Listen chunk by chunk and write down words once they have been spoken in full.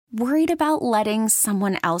Worried about letting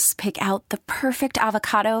someone else pick out the perfect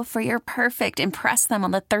avocado for your perfect impress them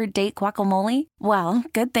on the third date guacamole? Well,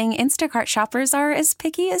 good thing Instacart shoppers are as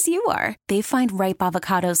picky as you are. They find ripe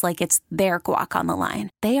avocados like it's their guac on the line.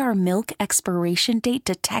 They are milk expiration date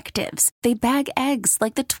detectives. They bag eggs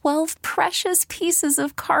like the 12 precious pieces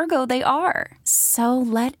of cargo they are. So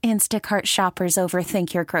let Instacart shoppers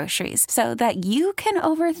overthink your groceries so that you can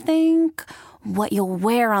overthink what you'll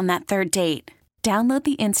wear on that third date. Download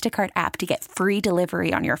the Instacart app to get free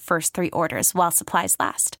delivery on your first 3 orders while supplies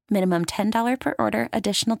last. Minimum $10 per order.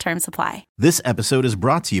 Additional terms apply. This episode is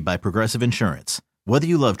brought to you by Progressive Insurance. Whether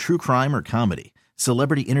you love true crime or comedy,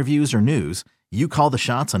 celebrity interviews or news, you call the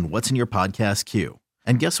shots on what's in your podcast queue.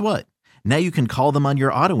 And guess what? Now you can call them on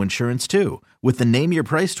your auto insurance too with the Name Your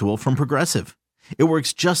Price tool from Progressive. It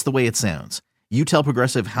works just the way it sounds. You tell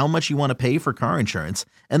Progressive how much you want to pay for car insurance,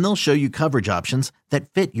 and they'll show you coverage options that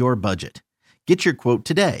fit your budget. Get your quote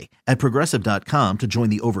today at Progressive.com to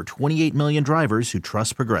join the over 28 million drivers who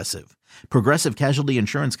trust Progressive. Progressive Casualty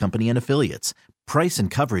Insurance Company and Affiliates. Price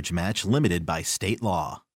and coverage match limited by state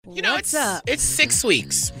law. You know, it's 6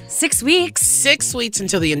 weeks. 6 weeks? 6 weeks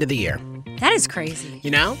until the end of the year. That is crazy.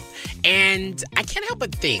 You know? And I can't help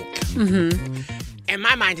but think. And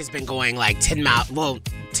my mind has been going like 10,000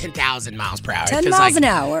 miles per hour. 10 miles an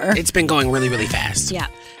hour. It's been going really, really fast. Yeah.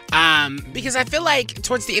 Because I feel like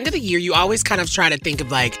towards the end of the year, you always kind of try to think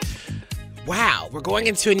of like, wow, we're going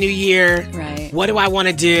into a new year. Right. What do I want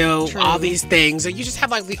to do? True. All these things. And you just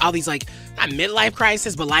have like all these like, not midlife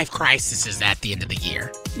crisis, but life crises at the end of the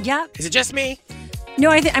year. Yeah. Is it just me? No,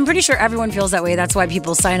 I'm pretty sure everyone feels that way. That's why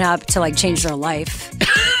people sign up to like change their life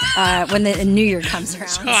when the New Year comes around.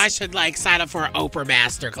 So I should like sign up for an Oprah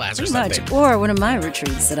masterclass or Pretty something. much. Or one of my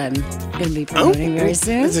retreats that I'm going to be promoting very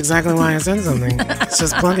soon. That's exactly why I said something. It's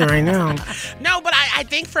just plugging right now. No, but I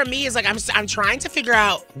think for me is like I'm trying to figure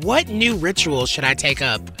out what new ritual should I take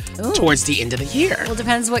up towards the end of the year. Well, it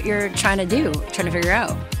depends what you're trying to do, trying to figure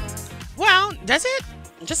out. Well, does it?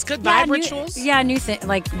 Just good vibe rituals? New thing,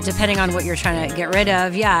 like depending on what you're trying to get rid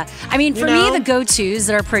of. Yeah. I mean, for me, the go-tos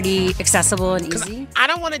that are pretty accessible and easy. I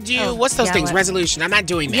don't want to do, what's those things? What? Resolution. I'm not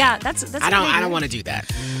doing that. Yeah, that's I don't want to do that.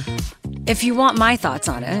 If you want my thoughts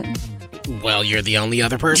on it. Well, you're the only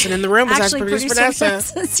other person in the room besides producer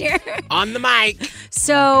Vanessa. Here. On the mic.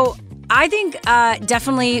 So I think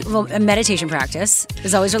definitely a meditation practice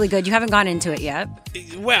is always really good. You haven't gone into it yet.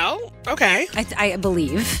 Well, okay. I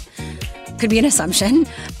believe. Could be an assumption.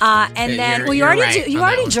 And then, you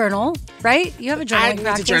already journal, right? You have a journaling practice.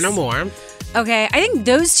 I need to journal more. Okay, I think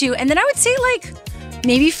those two. And then I would say, like,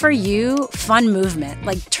 maybe for you, fun movement.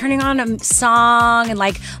 Like turning on a song and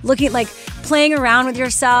like looking, like playing around with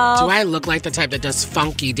yourself. Do I look like the type that does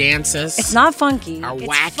funky dances? It's not funky. Or it's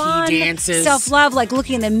wacky fun, dances? Self-love, like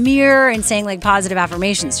looking in the mirror and saying like positive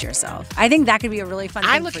affirmations to yourself. I think that could be a really fun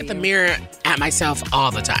thing I look for at you. the mirror at myself all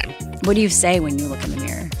the time. What do you say when you look in the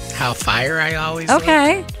mirror? How fire I always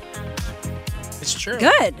Okay. look. It's true.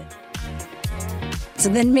 Good. So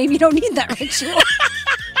then maybe you don't need that ritual.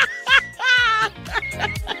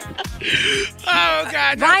 Oh,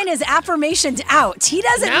 God. No. Ryan is affirmations out. He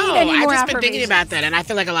doesn't need any more I've just affirmations. been thinking about that, and I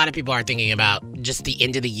feel like a lot of people are thinking about just the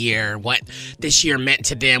end of the year, what this year meant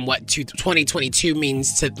to them, what 2022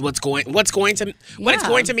 means to what's going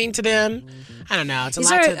to mean to them. I don't know. It's a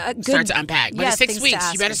lot to start to unpack. But it's 6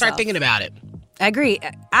 weeks. You better start thinking about it. I agree.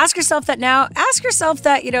 Ask yourself that now. Ask yourself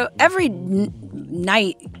that, every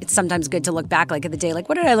night, it's sometimes good to look back like at the day. Like,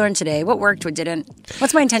 what did I learn today? What worked? What didn't?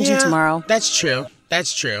 What's my intention tomorrow? That's true.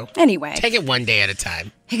 That's true. Anyway. Take it one day at a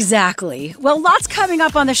time. Exactly. Well, lots coming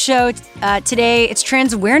up on the show today. It's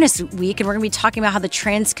Trans Awareness Week, and we're going to be talking about how the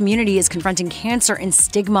trans community is confronting cancer and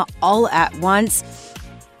stigma all at once.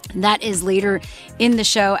 That is later in the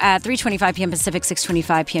show at 3:25 p.m. Pacific,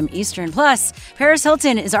 6:25 p.m. Eastern. Plus, Paris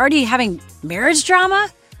Hilton is already having marriage drama.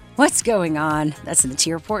 What's going on? That's in the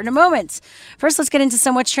T Report in a moment. First, let's get into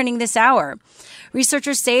what's trending this hour.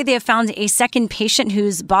 Researchers say they have found a second patient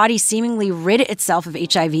whose body seemingly rid itself of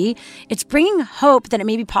HIV. It's bringing hope that it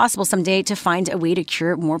may be possible someday to find a way to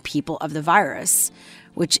cure more people of the virus,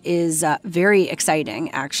 which is very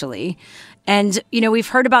exciting, actually. And, we've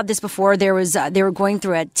heard about this before. They were going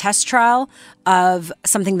through a test trial of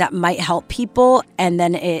something that might help people, and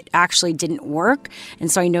then it actually didn't work.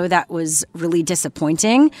 And so I know that was really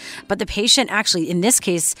disappointing. But the patient actually, in this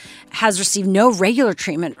case, has received no regular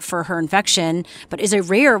treatment for her infection, but is a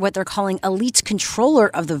rare, what they're calling elite controller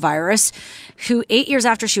of the virus, who 8 years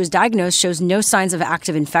after she was diagnosed shows no signs of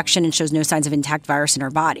active infection and shows no signs of intact virus in her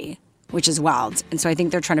body, which is wild. And so I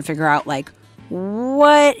think they're trying to figure out, like,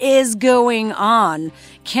 what is going on?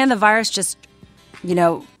 Can the virus just,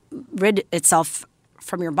 rid itself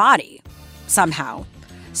from your body somehow.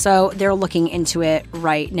 So they're looking into it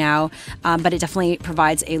right now, but it definitely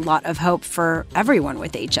provides a lot of hope for everyone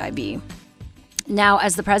with HIV. Now,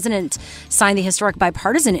 as the president signed the historic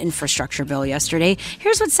bipartisan infrastructure bill yesterday,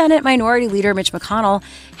 here's what Senate Minority Leader Mitch McConnell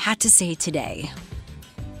had to say today.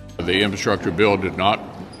 The infrastructure bill did not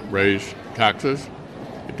raise taxes.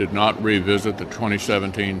 It did not revisit the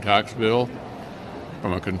 2017 tax bill.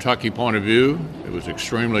 From a Kentucky point of view, it was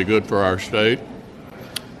extremely good for our state.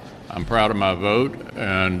 I'm proud of my vote,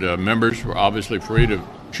 and members were obviously free to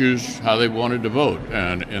choose how they wanted to vote.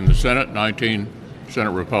 And in the Senate, 19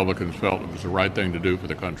 Senate Republicans felt it was the right thing to do for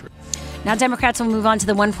the country. Now, Democrats will move on to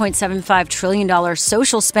the $1.75 trillion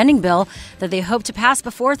social spending bill that they hope to pass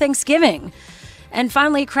before Thanksgiving. And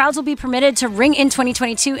finally, crowds will be permitted to ring in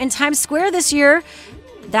 2022 in Times Square this year.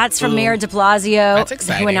 That's from Mayor de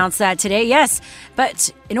Blasio, who announced that today. Yes,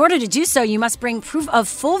 but in order to do so, you must bring proof of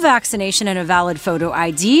full vaccination and a valid photo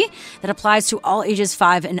ID that applies to all ages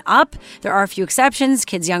 5 and up. There are a few exceptions.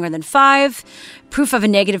 Kids younger than 5. Proof of a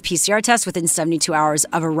negative PCR test within 72 hours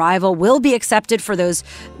of arrival will be accepted for those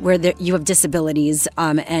where you have disabilities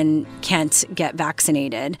and can't get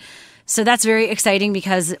vaccinated. So that's very exciting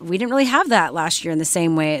because we didn't really have that last year in the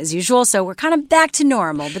same way as usual. So we're kind of back to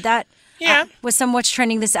normal. But that was what's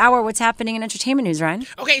trending this hour. What's happening in entertainment news, Ryan?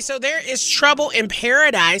 Okay, so there is trouble in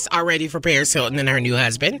paradise already for Paris Hilton and her new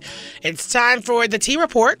husband. It's time for the T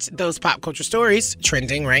Report, those pop culture stories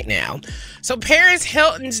trending right now. So Paris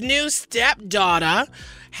Hilton's new stepdaughter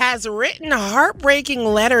has written a heartbreaking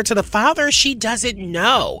letter to the father she doesn't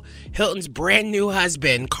know. Hilton's brand new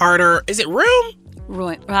husband, Carter, is it Room?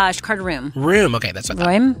 Carter Room. Room, okay, that's what I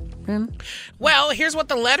thought. Room? Well, here's what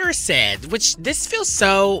the letter said, which this feels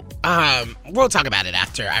so, we'll talk about it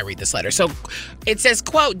after I read this letter. So it says,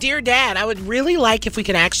 quote, "Dear Dad, I would really like if we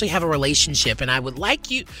could actually have a relationship, and I would like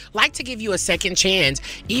to give you a second chance,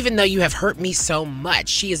 even though you have hurt me so much.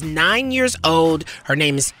 She is 9 years old. Her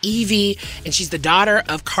name is Evie, and she's the daughter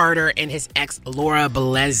of Carter and his ex, Laura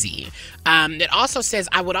Bellezzi." It also says,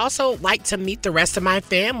 "I would also like to meet the rest of my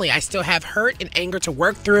family. I still have hurt and anger to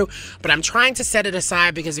work through, but I'm trying to set it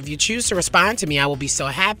aside because if you choose to respond to me, I will be so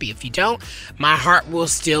happy. If you don't, my heart will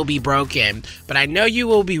still be broken. But I know you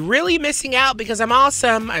will be really missing out because I'm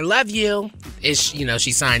awesome. I love you."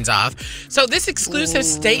 She signs off. So this exclusive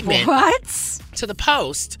statement to the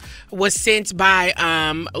Post was sent by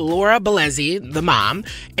Laura Bellezzi, the mom,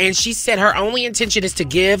 and she said her only intention is to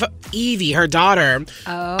give Evie, her daughter,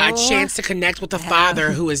 a chance to connect with the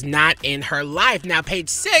father who is not in her life. Now, Page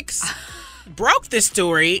 6 broke this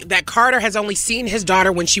story that Carter has only seen his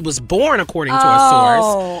daughter when she was born, according to a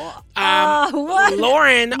source.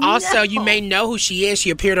 Lauren, also, you may know who she is. She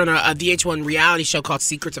appeared on a VH1 reality show called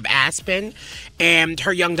Secrets of Aspen, and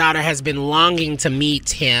her young daughter has been longing to meet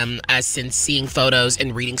him since seeing photos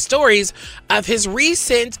and reading stories of his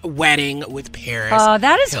recent wedding with Paris. Oh,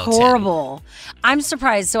 that is Hilton. horrible. I'm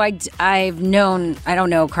surprised. So I don't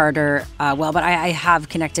know Carter well, but I have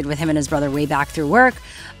connected with him and his brother way back through work.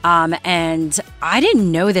 And I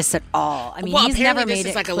didn't know this at all. I mean, he's never made it clear. This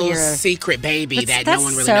is like a little secret baby that no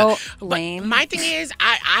one really so knows. Lame. But my thing is,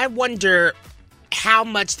 I wonder how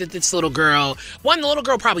much did this little girl... One, the little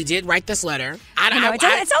girl probably did write this letter. It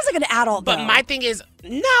sounds like an adult, But though. my thing is,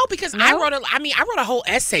 no, because I wrote a whole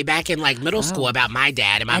essay back in middle school about my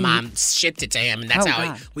dad, and my mom shipped it to him, and that's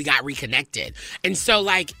how we got reconnected. And so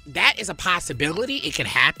that is a possibility. It could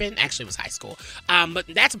happen. Actually, it was high school. But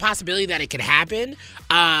that's a possibility that it could happen.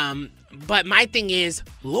 But my thing is,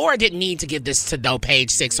 Laura didn't need to give this to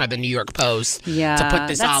Page 6 or the New York Post to put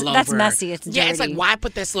this all over. That's messy. It's dirty. Yeah, it's like, why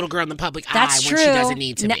put this little girl in the public eye That's when true. she doesn't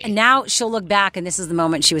need to be? Now she'll look back, and this is the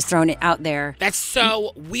moment she was throwing it out there. That's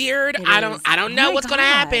so weird. I don't know what's going to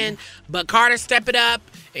happen. But Carter, step it up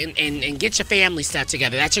and get your family stuff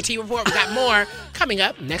together. That's your T Report. We got more coming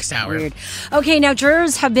up next hour. Weird. Okay, now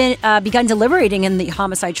jurors have begun deliberating in the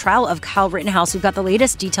homicide trial of Kyle Rittenhouse. We've got the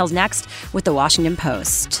latest details next with the Washington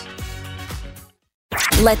Post.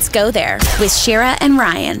 Let's go there with Shira and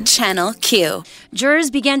Ryan, Channel Q. Jurors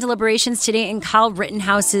began deliberations today in Kyle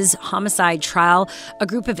Rittenhouse's homicide trial. A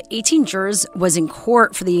group of 18 jurors was in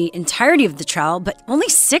court for the entirety of the trial, but only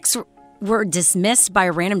 6 were dismissed by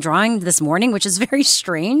a random drawing this morning, which is very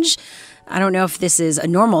strange. I don't know if this is a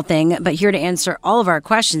normal thing, but here to answer all of our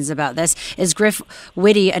questions about this is Griff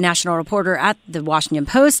Whitty, a national reporter at the Washington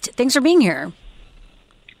Post. Thanks for being here.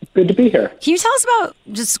 Good to be here. Can you tell us about,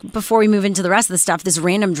 just before we move into the rest of the stuff, this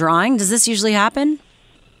random drawing? Does this usually happen?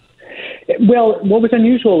 Well, what was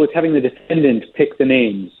unusual was having the defendant pick the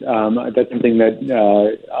names. That's something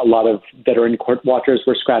that a lot of veteran court watchers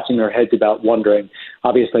were scratching their heads about, wondering.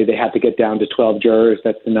 Obviously, they had to get down to 12 jurors.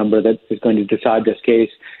 That's the number that is going to decide this case.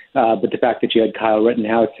 But the fact that you had Kyle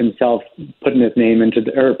Rittenhouse himself putting his hand into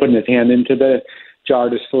the jar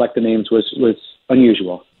to select the names was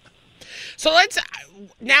unusual. So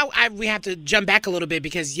we have to jump back a little bit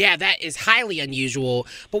because, that is highly unusual.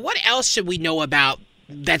 But what else should we know about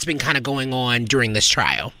that's been kind of going on during this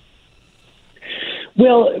trial?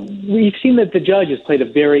 Well, we've seen that the judge has played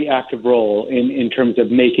a very active role in terms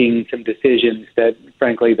of making some decisions that,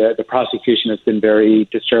 frankly, the prosecution has been very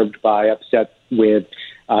disturbed by, upset with.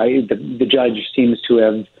 The judge seems to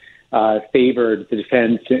have favored the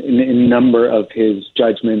defense in a number of his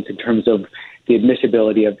judgments in terms of the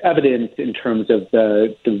admissibility of evidence, in terms of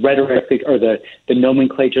the rhetoric or the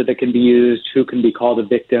nomenclature that can be used, who can be called a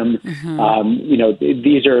victim. Mm-hmm.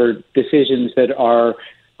 These are decisions that are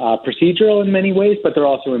procedural in many ways, but they're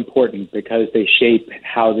also important because they shape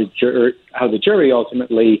how the jury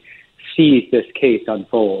ultimately sees this case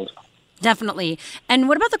unfold. Definitely. And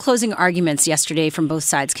what about the closing arguments yesterday from both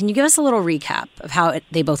sides? Can you give us a little recap of how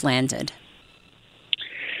they both landed?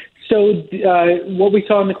 So what we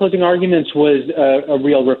saw in the closing arguments was a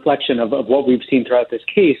real reflection of what we've seen throughout this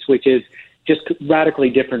case, which is just radically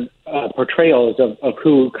different portrayals of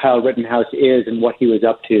who Kyle Rittenhouse is and what he was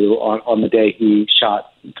up to on the day he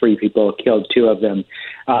shot 3 people, killed 2 of them.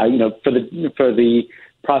 For the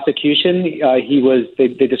prosecution,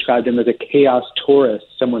 they described him as a chaos tourist,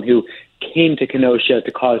 someone who came to Kenosha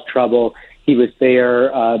to cause trouble. He was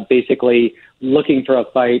there basically looking for a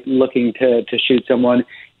fight, looking to shoot someone,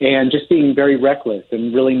 and just being very reckless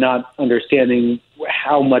and really not understanding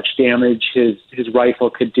how much damage his rifle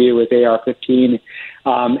could do with AR-15,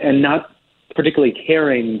 and not particularly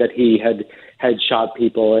caring that he had shot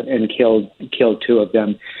people and killed 2 of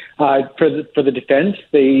them. For the defense,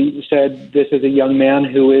 they said this is a young man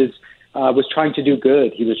who was trying to do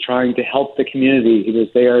good. He was trying to help the community. He was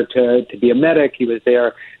there to be a medic. He was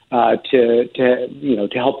there to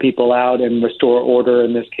help people out and restore order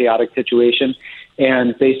in this chaotic situation.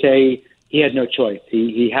 And they say he had no choice.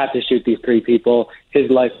 He had to shoot these 3 people.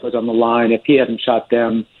 His life was on the line. If he hadn't shot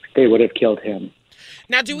them, they would have killed him.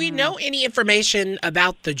 Now, do we know any information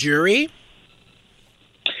about the jury?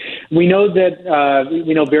 We know that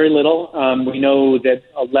we know very little. We know that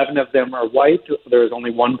 11 of them are white. There is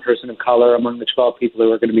only 1 person of color among the 12 people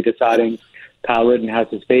who are going to be deciding Kyle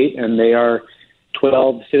Rittenhouse's fate, and they are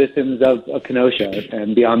 12 citizens of Kenosha.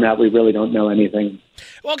 And beyond that, we really don't know anything.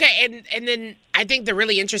 Okay, and then I think the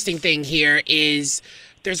really interesting thing here is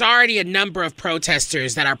there's already a number of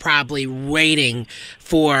protesters that are probably waiting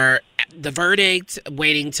for the verdict,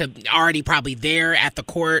 waiting to already probably there at the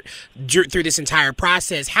court through this entire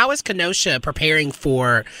process. How is Kenosha preparing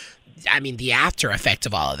for, the after effect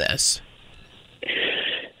of all of this?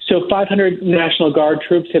 So 500 National Guard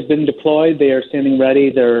troops have been deployed. They are standing ready.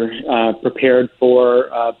 They're prepared for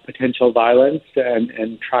potential violence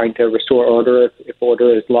and trying to restore order if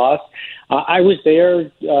order is lost. I was there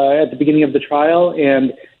at the beginning of the trial,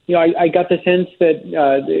 and I got the sense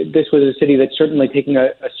that this was a city that's certainly taking a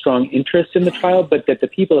strong interest in the trial, but that the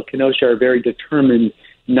people of Kenosha are very determined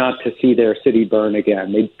not to see their city burn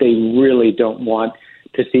again. They really don't want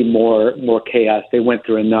to see more chaos. They went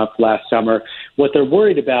through enough last summer. What they're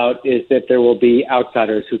worried about is that there will be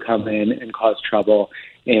outsiders who come in and cause trouble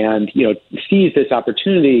and, seize this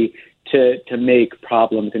opportunity to make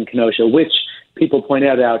problems in Kenosha, which people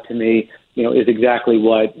pointed out to me, is exactly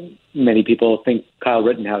what many people think Kyle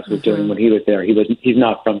Rittenhouse was doing when he was there. He's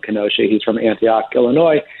not from Kenosha. He's from Antioch,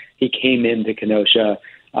 Illinois. He came into Kenosha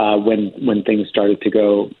when things started to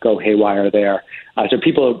go haywire there. So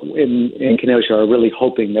people in Kenosha are really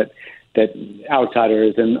hoping that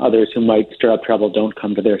outsiders and others who might stir up trouble don't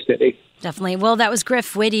come to their city. Definitely. Well, that was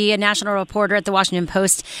Griff Witte, a national reporter at The Washington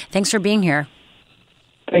Post. Thanks for being here.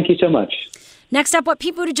 Thank you so much. Next up, what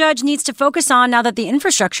Pete Buttigieg needs to focus on now that the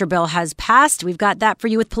infrastructure bill has passed. We've got that for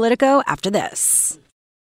you with Politico after this.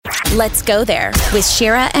 Let's go there with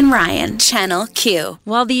Shira and Ryan, Channel Q.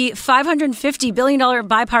 While the $550 billion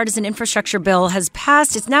bipartisan infrastructure bill has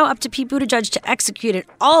passed, it's now up to Pete Buttigieg to execute it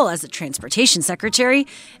all as the transportation secretary,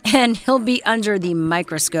 and he'll be under the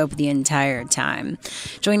microscope the entire time.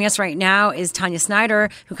 Joining us right now is Tanya Snyder,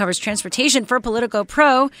 who covers transportation for Politico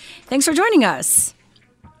Pro. Thanks for joining us.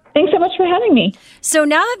 Thanks so much for having me. So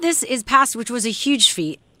now that this is passed, which was a huge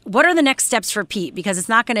feat, what are the next steps for Pete? Because it's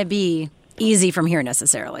not going to be easy from here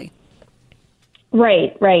necessarily.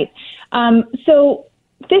 Right. So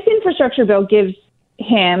this infrastructure bill gives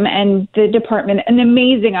him and the department an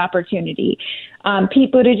amazing opportunity.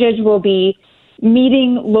 Pete Buttigieg will be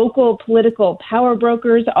meeting local political power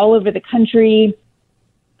brokers all over the country.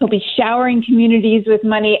 He'll be showering communities with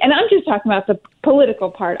money. And I'm just talking about the political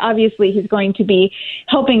part. Obviously, he's going to be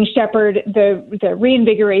helping shepherd the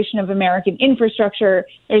reinvigoration of American infrastructure.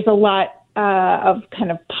 There's a lot of kind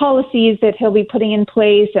of policies that he'll be putting in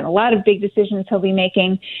place and a lot of big decisions he'll be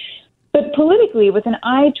making. But politically, with an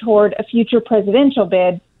eye toward a future presidential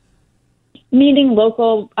bid, meeting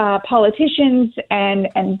local politicians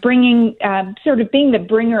and bringing sort of being the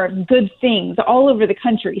bringer of good things all over the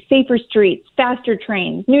country, safer streets, faster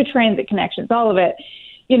trains, new transit connections, all of it.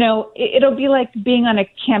 You know, it'll be like being on a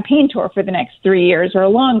campaign tour for the next 3 years or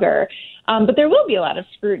longer. But there will be a lot of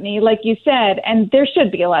scrutiny, like you said, and there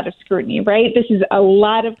should be a lot of scrutiny, right? This is a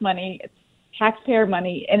lot of money. It's taxpayer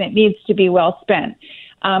money, and it needs to be well spent.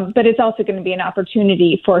 But it's also going to be an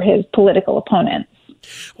opportunity for his political opponents.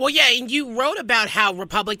 Well, yeah, and you wrote about how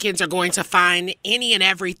Republicans are going to find any and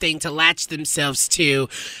everything to latch themselves to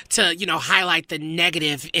highlight the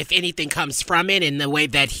negative, if anything comes from it, in the way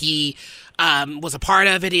that he was a part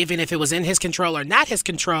of it, even if it was in his control or not his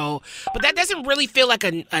control. But that doesn't really feel like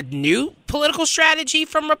a new political strategy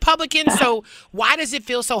from Republicans. So why does it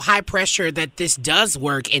feel so high pressure that this does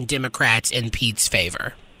work in Democrats in Pete's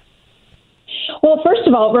favor? Well, first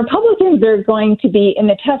of all, Republicans are going to be in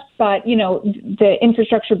the tough spot. You know, the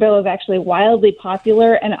infrastructure bill is actually wildly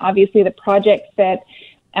popular, and obviously the projects that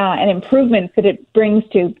and improvements that it brings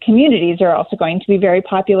to communities are also going to be very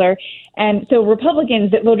popular. And so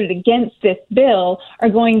Republicans that voted against this bill are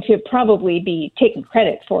going to probably be taking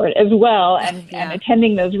credit for it as well and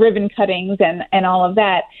attending those ribbon cuttings and all of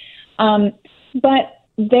that. But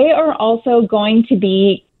they are also going to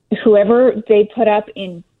be whoever they put up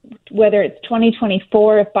in, whether it's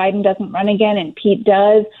 2024 if Biden doesn't run again and Pete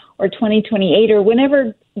does, or 2028, or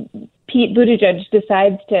whenever Pete Buttigieg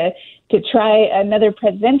decides to try another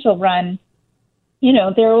presidential run, you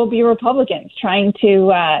know, there will be Republicans trying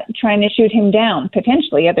to shoot him down,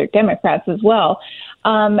 potentially other Democrats as well,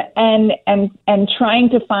 and trying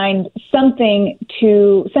to find some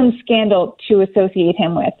scandal to associate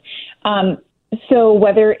him with. So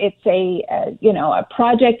whether it's a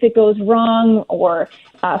project that goes wrong, or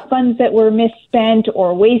funds that were misspent,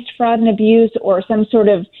 or waste, fraud, and abuse, or some sort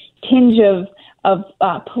of tinge of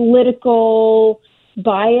political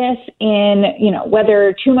bias in, you know,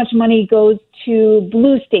 whether too much money goes to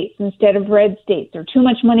blue states instead of red states, or too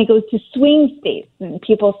much money goes to swing states, and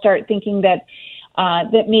people start thinking that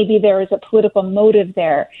maybe there is a political motive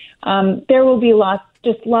there. There will be lots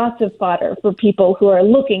of fodder for people who are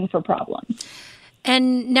looking for problems.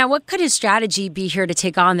 And now, what could his strategy be here to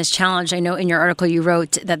take on this challenge? I know in your article you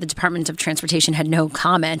wrote that the Department of Transportation had no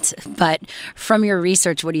comment, but from your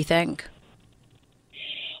research, what do you think?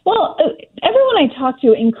 Well, everyone I talk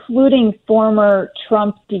to, including former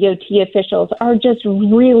Trump DOT officials, are just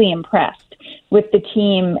really impressed with the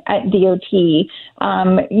team at DOT.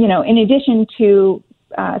 In addition to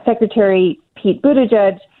Secretary Pete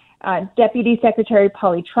Buttigieg, Deputy Secretary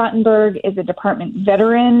Polly Trottenberg is a department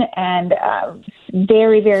veteran and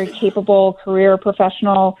very, very capable career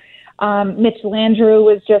professional. Mitch Landrieu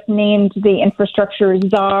was just named the infrastructure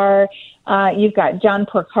czar. You've got John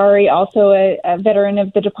Porcari, also a veteran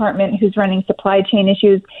of the department, who's running supply chain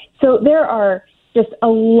issues. So there are just a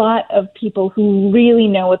lot of people who really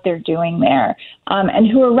know what they're doing there, and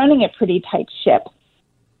who are running a pretty tight ship.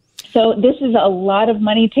 So this is a lot of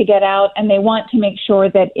money to get out, and they want to make sure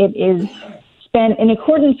that it is spent in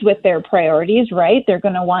accordance with their priorities, right? They're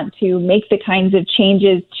going to want to make the kinds of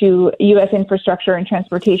changes to U.S. infrastructure and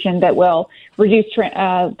transportation that will reduce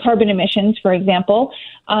carbon emissions, for example.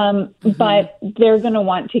 But they're going to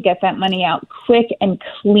want to get that money out quick and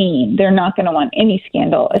clean. They're not going to want any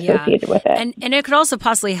scandal associated with it. And it could also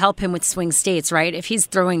possibly help him with swing states, right? If he's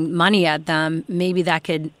throwing money at them, maybe that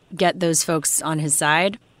could get those folks on his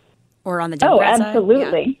side or on the Democrat side.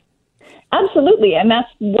 Absolutely. Yeah. Absolutely. And that's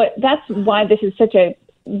why this is such a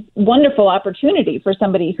wonderful opportunity for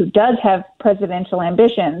somebody who does have presidential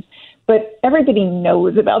ambitions. But everybody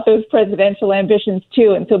knows about those presidential ambitions,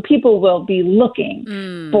 too. And so people will be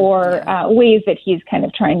looking for ways that he's kind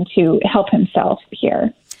of trying to help himself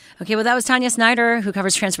here. Okay, well, that was Tanya Snyder, who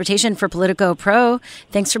covers transportation for Politico Pro.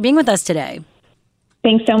 Thanks for being with us today.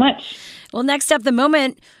 Thanks so much. Well, next up, the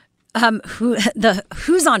moment,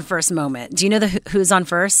 who's on first moment. Do you know the who's on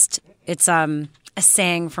first? It's a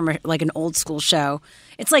saying from like an old school show.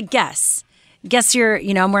 It's like guess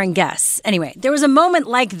I'm wearing guess. Anyway, there was a moment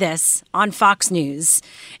like this on Fox News,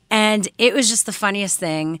 and it was just the funniest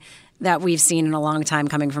thing that we've seen in a long time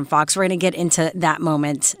coming from Fox. We're going to get into that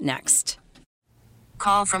moment next.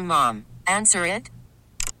 Call from mom. Answer it.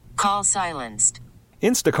 Call silenced.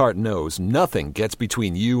 Instacart knows nothing gets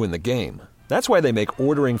between you and the game. That's why they make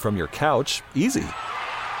ordering from your couch easy.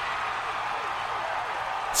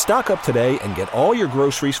 Stock up today and get all your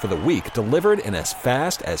groceries for the week delivered in as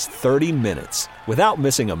fast as 30 minutes without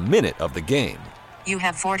missing a minute of the game. You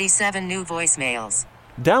have 47 new voicemails.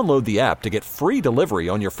 Download the app to get free delivery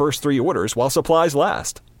on your first 3 orders while supplies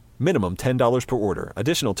last. Minimum $10 per order.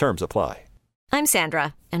 Additional terms apply. I'm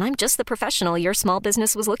Sandra, and I'm just the professional your small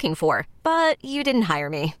business was looking for. But you didn't hire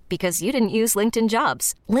me because you didn't use LinkedIn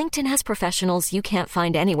Jobs. LinkedIn has professionals you can't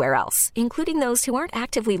find anywhere else, including those who aren't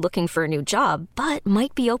actively looking for a new job, but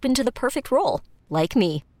might be open to the perfect role, like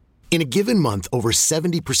me. In a given month, over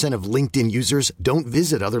 70% of LinkedIn users don't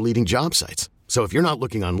visit other leading job sites. So if you're not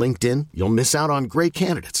looking on LinkedIn, you'll miss out on great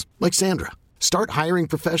candidates like Sandra. Start hiring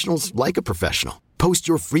professionals like a professional. Post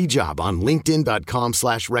your free job on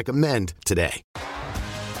linkedin.com/recommend today.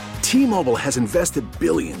 T-Mobile has invested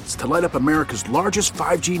billions to light up America's largest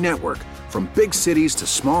 5G network, from big cities to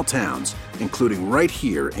small towns, including right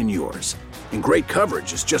here in yours. And great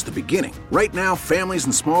coverage is just the beginning. Right now, families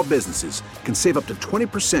and small businesses can save up to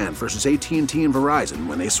 20% versus AT&T and Verizon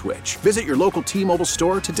when they switch. Visit your local T-Mobile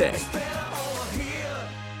store today.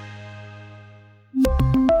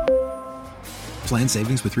 Plan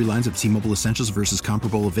savings with 3 lines of T-Mobile Essentials versus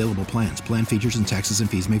comparable available plans. Plan features and taxes and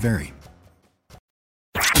fees may vary.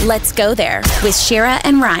 Let's go there with Shira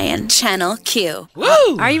and Ryan, Channel Q.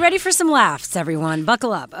 Woo! Are you ready for some laughs, everyone?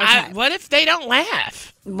 Buckle up. Okay. What if they don't laugh?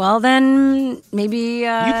 Well, then maybe you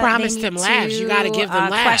promised them laughs. You got to give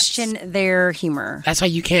them laughs. Question their humor. That's why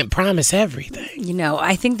you can't promise everything. You know,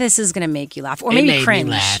 I think this is going to make you laugh, or maybe cringe.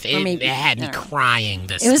 Me laugh. It had me crying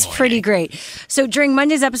this morning. It was pretty great. So during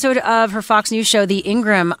Monday's episode of her Fox News show, The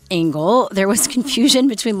Ingram Angle, there was confusion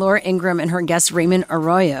between Laura Ingraham and her guest Raymond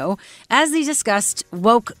Arroyo as they discussed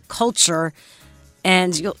woke culture,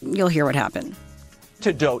 and you'll hear what happened.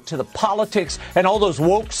 Antidote to the politics and all those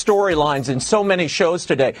woke storylines in so many shows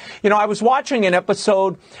today. You know, I was watching an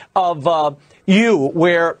episode of You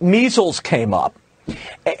where measles came up.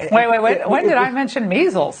 Wait. When did I mention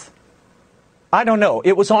measles? I don't know.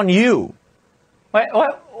 It was on You. What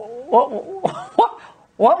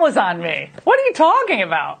was on me? What are you talking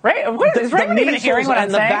about? Right? Is Raymond even hearing what I'm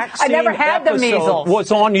saying? I never had the measles.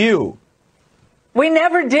 Was on You. We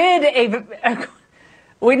never did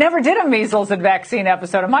a measles and vaccine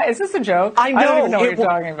episode. Is this a joke? I know. I don't even know what you're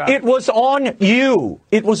talking about. It was on You.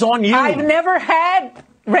 It was on You. I've never had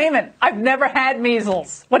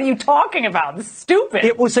measles. What are you talking about? This is stupid.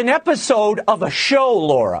 It was an episode of a show,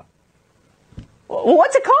 Laura.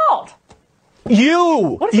 What's it called?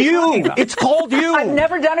 You. What is he talking about? It's called You. I've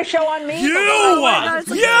never done a show on measles.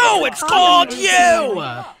 It's called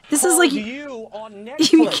You. This is like you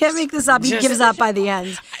can't make this up. He gives up by the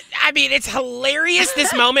end. I mean, it's hilarious,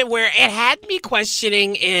 this moment where it had me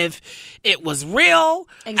questioning if it was real,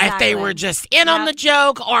 if they were just in on the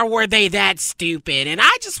joke, or were they that stupid. And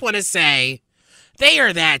I just want to say, they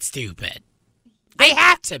are that stupid. They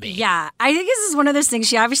have to be. Yeah, I think this is one of those things.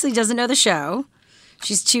 She obviously doesn't know the show.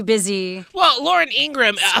 She's too busy. Well, Lauren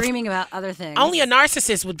Ingram screaming about other things. Only a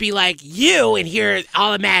narcissist would be like You and hear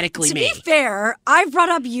automatically me. To be fair, I've brought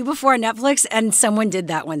up You before on Netflix, and someone did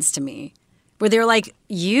that once to me, where they were like,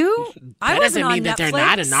 "You?" That doesn't mean that they're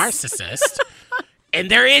not a narcissist. And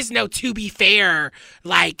there is no to be fair,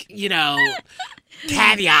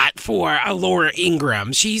 caveat for Laura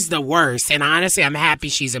Ingram. She's the worst, and honestly, I'm happy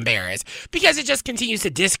she's embarrassed because it just continues to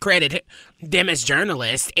discredit them as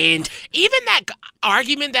journalists. And even that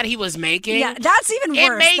argument that he was making, that's even worse.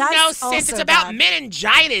 It made no sense. It's about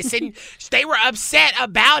meningitis, and they were upset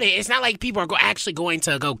about it. It's not like people are actually going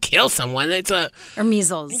to go kill someone. Or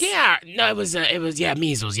measles. Yeah, no, it was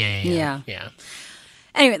measles. Yeah.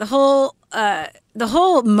 Anyway, the whole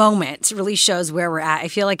moment really shows where we're at. I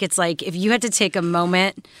feel like it's like if you had to take a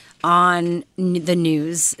moment on the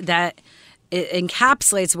news that it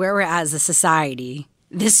encapsulates where we're at as a society,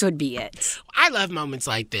 this would be it. I love moments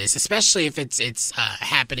like this, especially if it's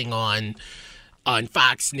happening on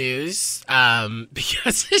Fox News,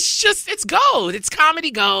 because it's gold. It's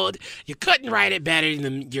comedy gold. You couldn't write it better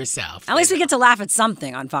than yourself. At least we get to laugh at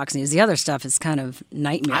something on Fox News. The other stuff is kind of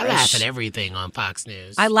nightmarish. I laugh at everything on Fox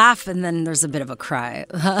News. I laugh and then there's a bit of a cry.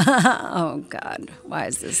 Oh, God. Why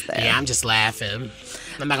is this there? Yeah, I'm just laughing.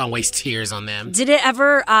 I'm not going to waste tears on them. Did it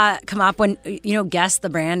ever come up when, guess the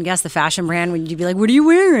brand, guess the fashion brand, when you'd be like, what are you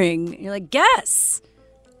wearing? And you're like, guess.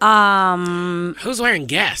 Who's wearing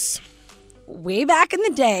Guess? way back in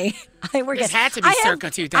the day. This had to be circa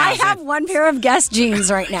 2000. I have one pair of Guess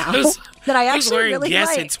jeans right now that I actually wearing really Guess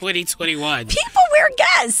like. in 2021? People wear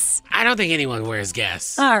Guess. I don't think anyone wears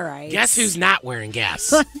Guess. All right. Guess who's not wearing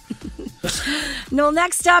Guess? No,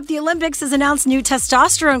 next up, the Olympics has announced new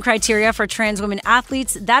testosterone criteria for trans women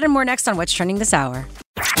athletes. That and more next on What's Trending This Hour.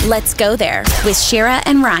 Let's go there with Shira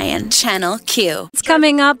and Ryan, Channel Q. It's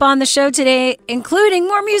coming up on the show today, including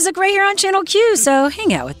more music right here on Channel Q. So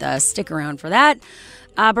hang out with us. Stick around for that.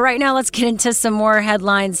 But right now, let's get into some more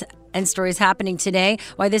headlines and stories happening today.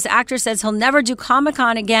 Why this actor says he'll never do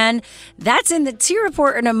Comic-Con again. That's in the T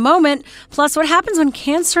Report in a moment. Plus, what happens when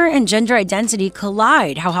cancer and gender identity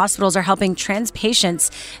collide. How hospitals are helping trans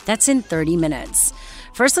patients. That's in 30 minutes.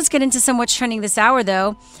 First, let's get into some What's Trending This Hour,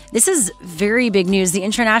 though. This is very big news. The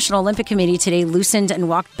International Olympic Committee today loosened and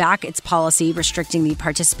walked back its policy restricting the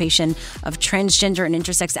participation of transgender and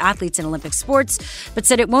intersex athletes in Olympic sports, but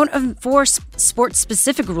said it won't enforce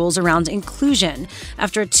sport-specific rules around inclusion.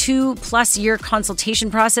 After a 2+ year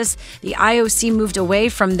consultation process, the IOC moved away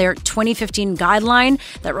from their 2015 guideline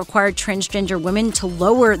that required transgender women to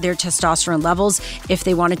lower their testosterone levels if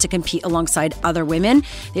they wanted to compete alongside other women.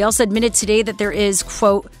 They also admitted today that there is,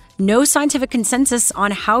 quote, no scientific consensus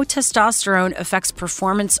on how testosterone affects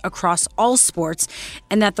performance across all sports,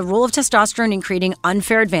 and that the role of testosterone in creating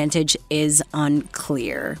unfair advantage is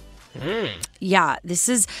unclear. Yeah, this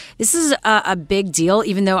is a big deal,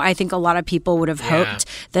 even though I think a lot of people would have hoped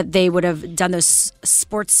that they would have done those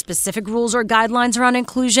sports-specific rules or guidelines around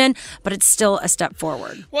inclusion, but it's still a step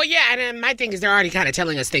forward. Well, yeah, and my thing is they're already kind of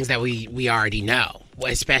telling us things that we already know,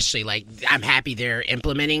 especially, like, I'm happy they're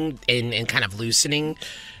implementing and kind of loosening.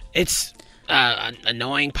 It's an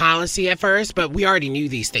annoying policy at first, but we already knew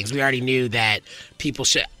these things. We already knew that people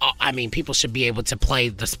should be able to play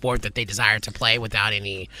the sport that they desire to play without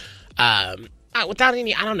any, I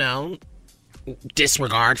don't know,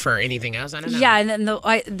 disregard for anything else. I don't know. Yeah, and then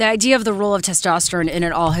the idea of the role of testosterone in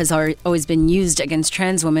it all has always been used against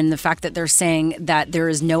trans women. The fact that they're saying that there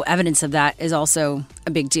is no evidence of that is also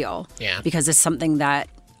a big deal. Yeah. Because it's something that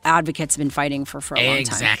advocates have been fighting for a long time.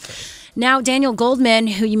 Exactly. Now, Daniel Goldman,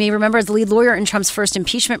 who you may remember as the lead lawyer in Trump's first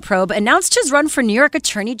impeachment probe, announced his run for New York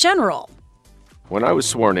Attorney General. When I was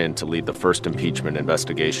sworn in to lead the first impeachment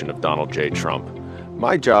investigation of Donald J. Trump,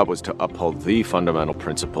 my job was to uphold the fundamental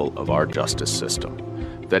principle of our justice system,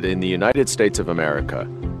 that in the United States of America,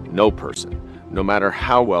 no person, no matter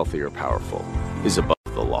how wealthy or powerful, is above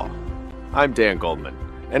the law. I'm Dan Goldman,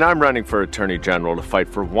 and I'm running for Attorney General to fight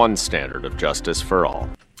for one standard of justice for all.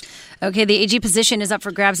 Okay, the AG position is up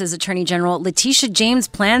for grabs as Attorney General. Letitia James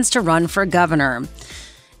plans to run for governor.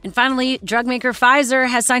 And finally, drug maker Pfizer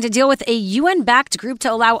has signed a deal with a UN-backed group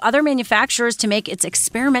to allow other manufacturers to make its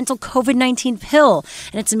experimental COVID-19 pill.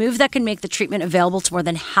 And it's a move that can make the treatment available to more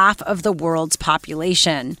than half of the world's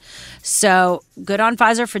population. So good on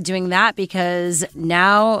Pfizer for doing that, because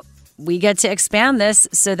now we get to expand this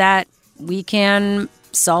so that we can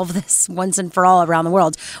solve this once and for all around the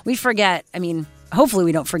world. We forget, hopefully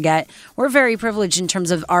we don't forget, we're very privileged in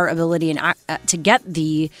terms of our ability to get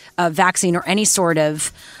the vaccine or any sort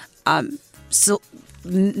of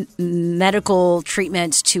medical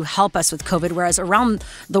treatment to help us with COVID, whereas around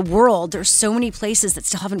the world, there's so many places that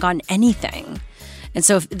still haven't gotten anything. And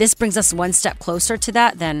so if this brings us one step closer to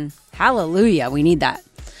that, then hallelujah, we need that.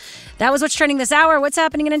 That was What's Trending This Hour. What's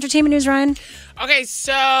happening in entertainment news, Ryan? Okay,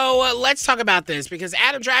 so let's talk about this, because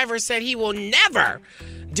Adam Driver said he will never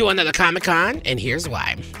do another Comic-Con, and here's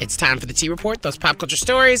why. It's time for the T Report, those pop culture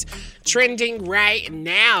stories trending right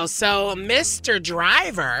now. So Mr.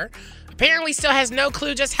 Driver apparently still has no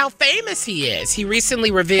clue just how famous he is. He recently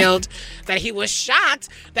revealed that he was shocked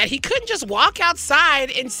that he couldn't just walk outside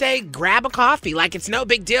and say, grab a coffee, like it's no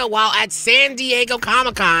big deal, while at San Diego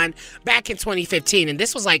Comic-Con back in 2015. And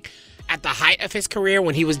this was like at the height of his career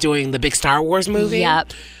when he was doing the big Star Wars movie.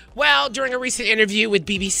 Yep. Well, during a recent interview with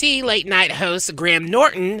BBC late-night host Graham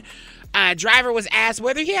Norton, Driver was asked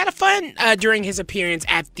whether he had fun during his appearance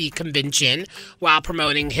at the convention while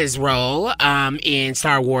promoting his role in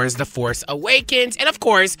Star Wars The Force Awakens. And, of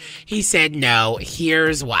course, he said no.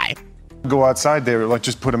 Here's why. Go outside there, like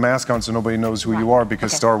just put a mask on so nobody knows who you are,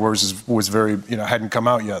 because Star Wars was very, hadn't come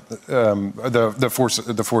out yet. The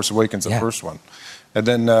Force Awakens, the first one. And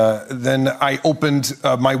then I opened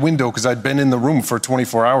my window because I'd been in the room for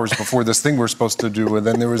 24 hours before this thing we're supposed to do. And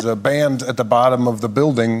then there was a band at the bottom of the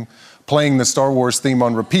building playing the Star Wars theme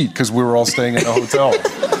on repeat because we were all staying in a hotel.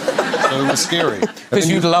 So it was scary. Because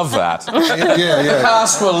you'd love that. Yeah. The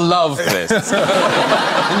cast will love this.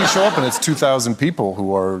 Then you show up and it's 2,000 people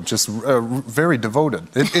who are just very devoted.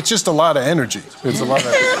 It's just a lot of energy. It's a lot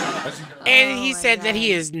of... And he said that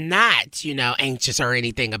he is not, anxious or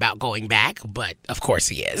anything about going back, but of course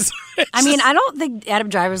he is. I mean, I don't think Adam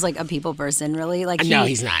Driver's like a people person, really. Like, no,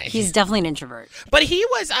 he's not. He's definitely an introvert. But he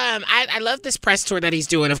was, I love this press tour that he's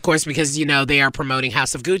doing, of course, because, they are promoting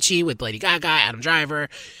House of Gucci with Lady Gaga, Adam Driver.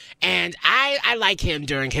 And I like him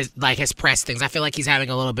during his press things. I feel like he's having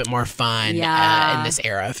a little bit more fun in this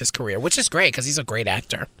era of his career, which is great because he's a great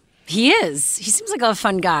actor. He is. He seems like a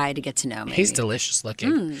fun guy to get to know. Maybe. He's delicious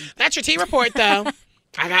looking. That's your Tea Report, though.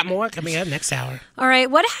 I got more coming up next hour. All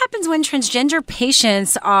right. What happens when transgender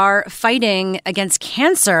patients are fighting against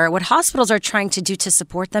cancer? What hospitals are trying to do to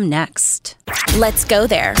support them next? Let's go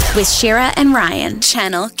there with Shira and Ryan,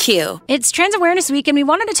 Channel Q. It's Trans Awareness Week, and we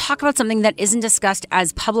wanted to talk about something that isn't discussed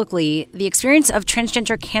as publicly, the experience of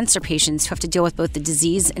transgender cancer patients who have to deal with both the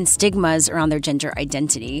disease and stigmas around their gender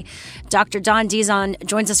identity. Dr. Dawn Dizon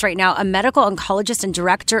joins us right now, a medical oncologist and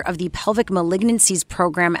director of the Pelvic Malignancies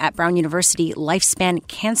Program at Brown University Lifespan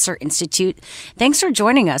Cancer Institute. Thanks for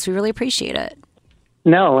joining us. We really appreciate it.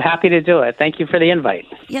 No, happy to do it. Thank you for the invite.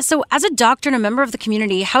 Yeah, so as a doctor and a member of the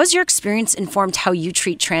community, how has your experience informed how you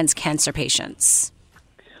treat trans cancer patients?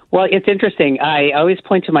 Well, it's interesting. I always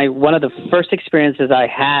point to one of the first experiences I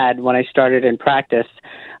had when I started in practice.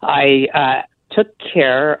 I took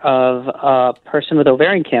care of a person with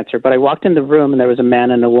ovarian cancer, but I walked in the room and there was a man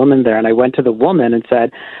and a woman there, and I went to the woman and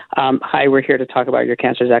said, hi, we're here to talk about your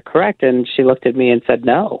cancer. Is that correct? And she looked at me and said,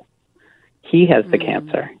 no, he has the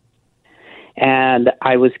cancer. And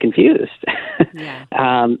I was confused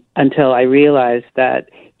until I realized that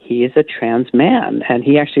he is a trans man. And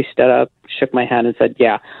he actually stood up, shook my hand and said,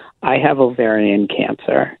 yeah, I have ovarian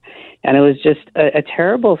cancer. And it was just a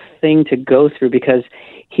terrible thing to go through because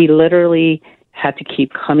he literally had to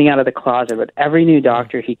keep coming out of the closet. But every new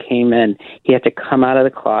doctor he came in, he had to come out of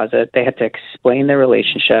the closet. They had to explain their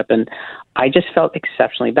relationship. And I just felt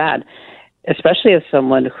exceptionally bad, especially as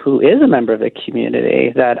someone who is a member of the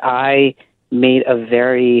community, that I made a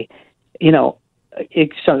very,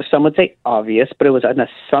 some would say obvious, but it was an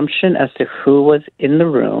assumption as to who was in the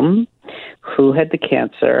room, who had the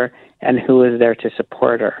cancer, and who was there to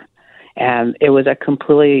support her. And it was a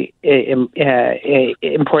completely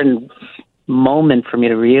important moment for me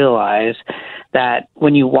to realize that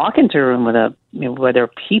when you walk into a room where there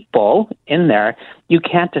are people in there, you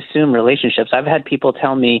can't assume relationships. I've had people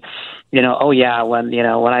tell me, when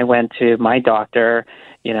I went to my doctor,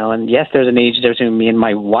 and yes, there's an age difference between me and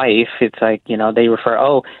my wife. It's like, they refer,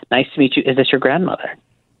 oh, nice to meet you. Is this your grandmother?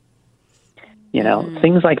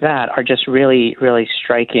 Things like that are just really, really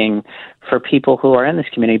striking for people who are in this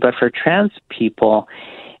community. But for trans people,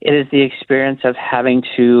 it is the experience of having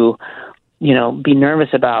to, be nervous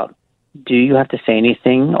about, do you have to say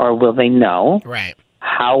anything or will they know? Right.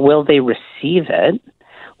 How will they receive it?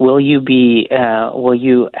 Will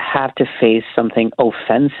you have to face something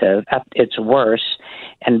offensive at its worst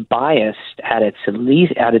and biased at its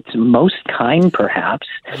most kind, perhaps?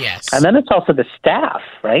 Yes. And then it's also the staff,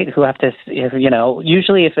 right, who have to,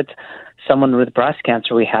 usually if it's someone with breast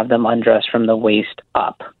cancer, we have them undressed from the waist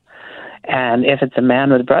up. And if it's a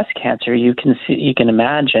man with breast cancer, you can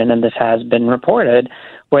imagine, and this has been reported,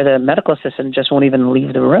 where the medical assistant just won't even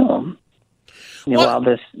leave the room. While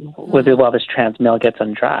this trans male gets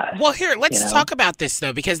undressed. Well, here, let's talk about this,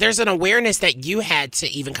 though, because there's an awareness that you had to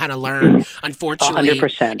even kind of learn, unfortunately,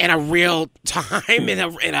 100%. in a real time, in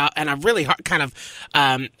a really hard kind of,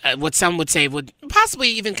 what some would say would possibly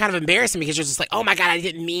even kind of embarrassing, because you're just like, oh my God, I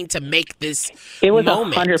didn't mean to make this It was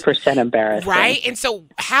moment. 100% embarrassing. Right? And so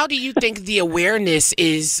how do you think the awareness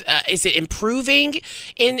is it improving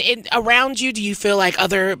in around you? Do you feel like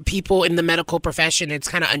other people in the medical profession, it's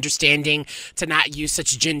kind of understanding to not use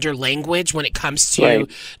such gender language when it comes to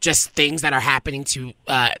just things that are happening to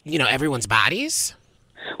everyone's bodies?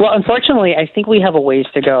 Well, unfortunately, I think we have a ways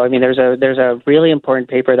to go. I mean, there's a really important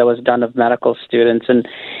paper that was done of medical students, and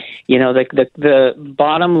the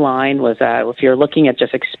bottom line was that if you're looking at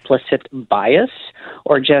just explicit bias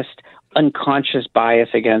or just unconscious bias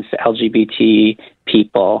against LGBT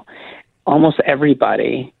people, almost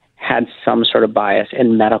everybody had some sort of bias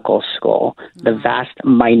in medical school. The vast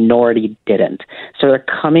minority didn't. So they're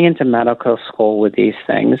coming into medical school with these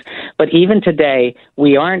things. But even today,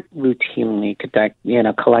 we aren't routinely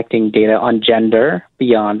collecting data on gender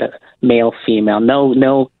beyond male, female.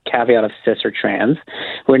 No caveat of cis or trans.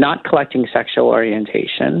 We're not collecting sexual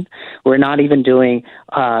orientation. We're not even doing,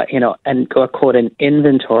 an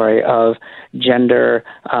inventory of gender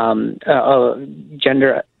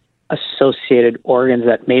associated organs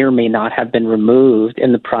that may or may not have been removed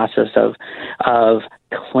in the process of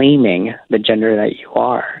claiming the gender that you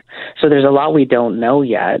are. So there's a lot we don't know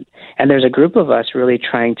yet. And there's a group of us really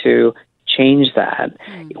trying to change that.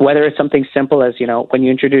 Whether it's something simple as, when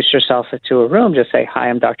you introduce yourself to a room, just say, "Hi,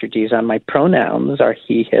 I'm Dr. Dizon. My pronouns are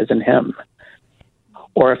he, his, and him."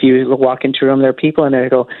 Or if you walk into a room, there are people in there who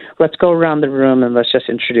go, "Let's go around the room and let's just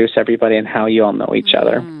introduce everybody and how you all know each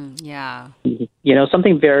other." Yeah.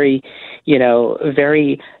 Something very,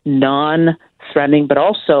 very non-threatening, but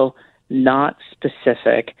also not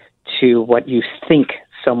specific to what you think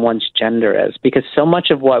someone's gender is. Because so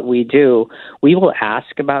much of what we do, we will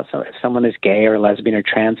ask about if someone is gay or lesbian or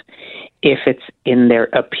trans if it's in their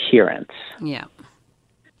appearance. Yeah.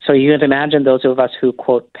 So you can imagine those of us who,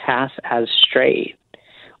 quote, pass as straight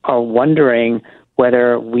are wondering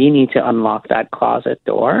whether we need to unlock that closet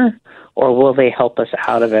door or will they help us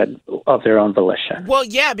out of it of their own volition? Well,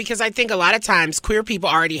 yeah, because I think a lot of times queer people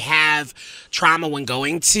already have trauma when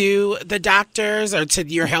going to the doctors or to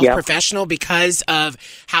your health professional because of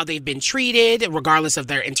how they've been treated, regardless of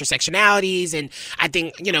their intersectionalities. And I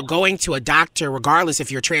think, going to a doctor, regardless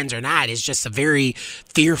if you're trans or not, is just a very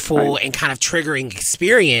fearful and kind of triggering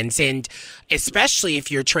experience. And especially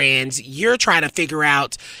if you're trans, you're trying to figure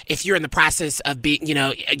out if you're in the process of being,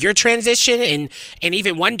 your transition and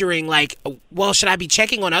even wondering well, should I be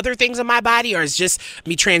checking on other things in my body or is just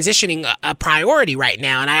me transitioning a priority right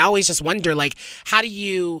now? And I always just wonder, how do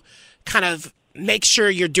you kind of make sure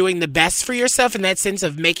you're doing the best for yourself in that sense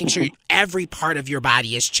of making sure every part of your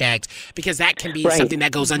body is checked, because that can be something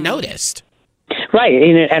that goes unnoticed. Right.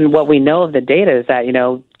 And what we know of the data is that,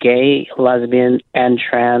 gay, lesbian, and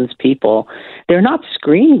trans people, they're not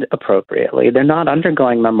screened appropriately. They're not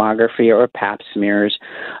undergoing mammography or pap smears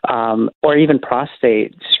or even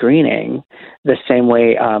prostate screening the same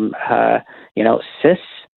way, cis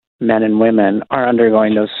men and women are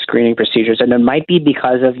undergoing those screening procedures. And it might be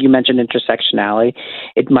because of, you mentioned intersectionality.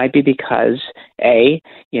 It might be because,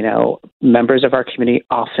 members of our community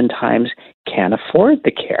oftentimes can't afford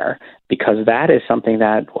the care, because that is something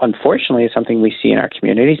that, unfortunately, is something we see in our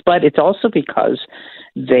communities. But it's also because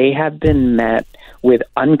they have been met with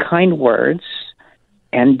unkind words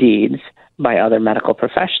and deeds by other medical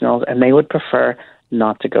professionals, and they would prefer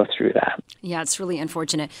not to go through that. Yeah, it's really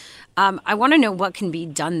unfortunate. I want to know what can be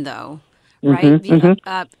done, though, right? What can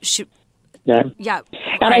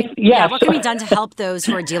be done to help those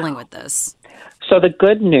who are dealing with this? So the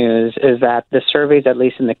good news is that the surveys, at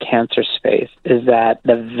least in the cancer space, is that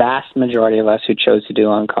the vast majority of us who chose to do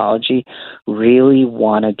oncology really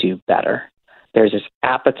want to do better. There's this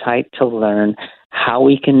appetite to learn how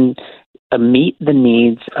we can meet the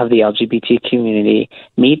needs of the LGBT community,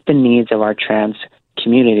 meet the needs of our trans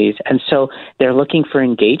communities. And so they're looking for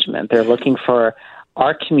engagement. They're looking for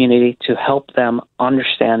our community to help them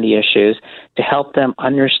understand the issues, to help them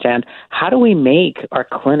understand how do we make our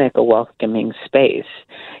clinic a welcoming space.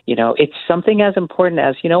 It's something as important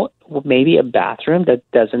as, maybe a bathroom that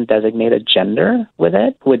doesn't designate a gender with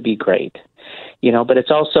it would be great. But it's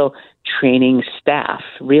also training staff,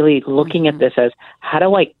 really looking at this as how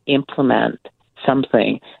do I implement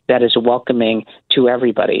something that is welcoming to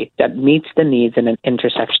everybody, that meets the needs in an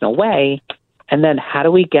intersectional way, and then how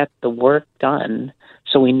do we get the work done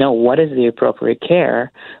so we know what is the appropriate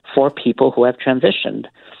care for people who have transitioned.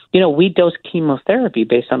 We dose chemotherapy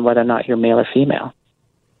based on whether or not you're male or female.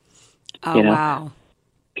 Oh, wow.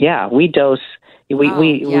 Yeah, we dose. We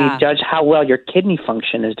judge how well your kidney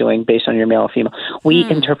function is doing based on your male or female. We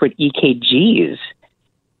interpret EKGs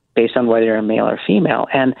based on whether you're a male or female.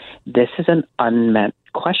 And this is an unmet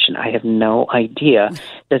question. I have no idea.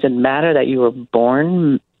 Does it matter that you were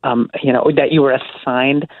born, that you were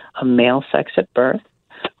assigned a male sex at birth?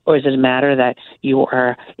 Or does it matter that you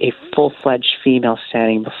are a full-fledged female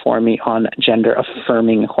standing before me on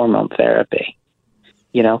gender-affirming hormone therapy?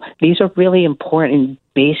 These are really important,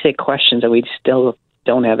 basic questions that we still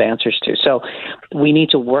don't have answers to. So we need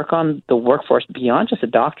to work on the workforce beyond just the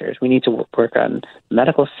doctors. We need to work on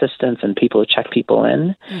medical assistants and people who check people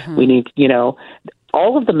in. We need,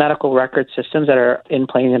 all of the medical record systems that are in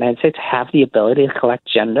play in the United States have the ability to collect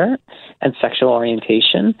gender and sexual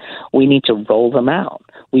orientation. We need to roll them out.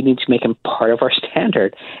 We need to make them part of our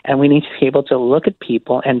standard. And we need to be able to look at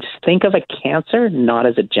people and think of a cancer not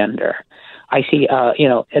as a gender. I see,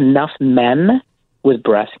 enough men with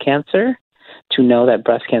breast cancer to know that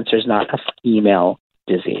breast cancer is not a female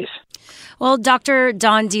disease. Well, Dr.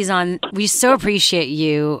 Dawn Dizon, we so appreciate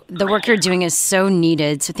you. The work you're doing is so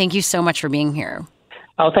needed. So thank you so much for being here.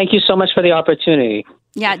 Oh, thank you so much for the opportunity.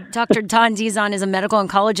 Yeah, Dr. Dawn Dizon is a medical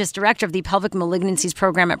oncologist, director of the Pelvic Malignancies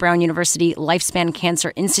Program at Brown University Lifespan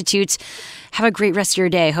Cancer Institute. Have a great rest of your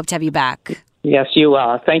day. Hope to have you back. Yes, you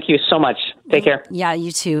will. Thank you so much. Take care. Yeah,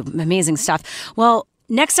 you too. Amazing stuff. Well,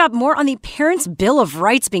 Next up, more on the Parents' Bill of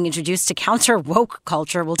Rights being introduced to counter woke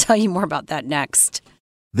culture. We'll tell you more about that next.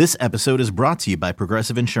 This episode is brought to you by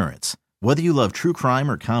Progressive Insurance. Whether you love true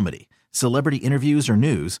crime or comedy, celebrity interviews or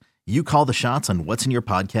news, you call the shots on what's in your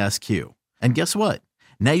podcast queue. And guess what?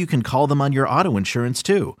 Now you can call them on your auto insurance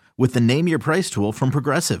too with the Name Your Price tool from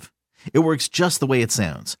Progressive. It works just the way it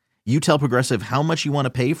sounds. You tell Progressive how much you want to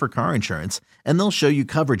pay for car insurance, and they'll show you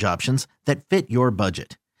coverage options that fit your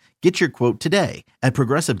budget. Get your quote today at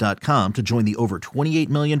Progressive.com to join the over 28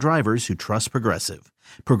 million drivers who trust Progressive.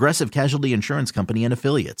 Progressive Casualty Insurance Company and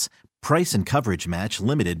Affiliates. Price and coverage match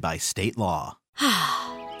limited by state law.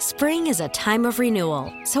 Spring is a time of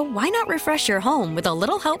renewal, so why not refresh your home with a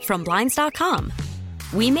little help from Blinds.com?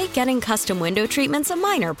 We make getting custom window treatments a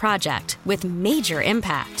minor project with major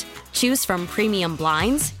impact. Choose from premium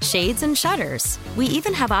blinds, shades, and shutters. We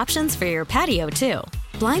even have options for your patio, too.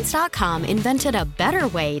 Blinds.com invented a better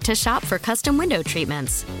way to shop for custom window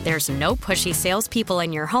treatments. There's no pushy salespeople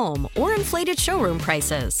in your home or inflated showroom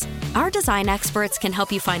prices. Our design experts can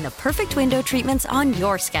help you find the perfect window treatments on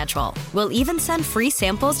your schedule. We'll even send free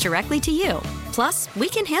samples directly to you. Plus, we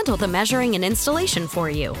can handle the measuring and installation for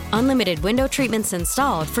you. Unlimited window treatments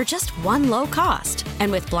installed for just one low cost. And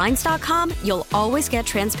with Blinds.com, you'll always get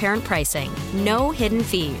transparent pricing. No hidden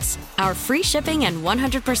fees. Our free shipping and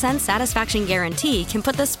 100% satisfaction guarantee can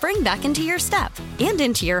put the spring back into your step and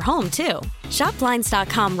into your home, too. Shop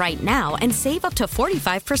Blinds.com right now and save up to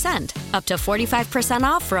 45%. Up to 45%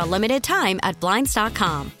 off for a limited time at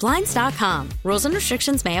Blinds.com. Blinds.com. Rules and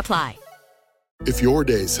restrictions may apply. If your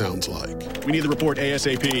day sounds like, we need the report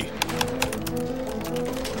ASAP,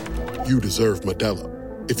 you deserve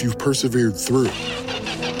Modelo. If you've persevered through,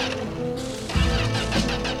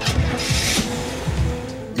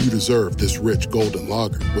 you deserve this rich golden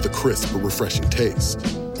lager with a crisp but refreshing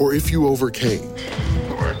taste. Or if you overcame, 2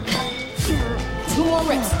 more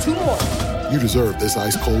reps, 2 more. You deserve this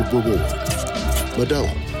ice-cold reward.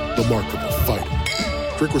 Modelo, the Remarkable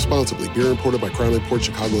Fighter. Drink responsibly. Beer imported by Crown Imports,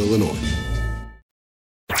 Chicago, Illinois.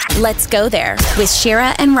 Let's go there with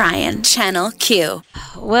Shira and Ryan, Channel Q.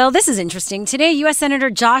 Well, this is interesting. Today, U.S. Senator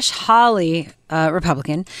Josh Hawley,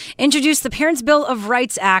 Republican, introduced the Parents' Bill of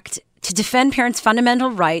Rights Act to defend parents'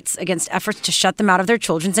 fundamental rights against efforts to shut them out of their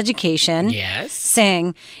children's education. Yes.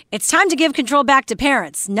 Saying, it's time to give control back to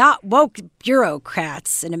parents, not woke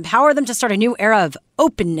bureaucrats, and empower them to start a new era of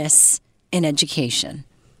openness in education.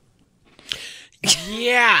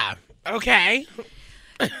 Yeah. Okay.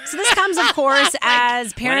 So this comes, of course,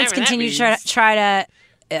 as parents continue to try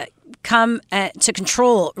to come to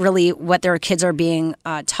control, really, what their kids are being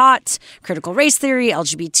taught. Critical race theory,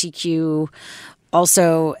 LGBTQ,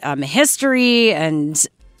 also history and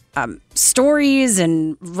stories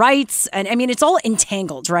and rights. And, I mean, it's all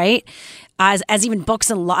entangled, right? As even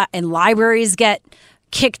books and libraries get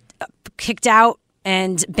kicked out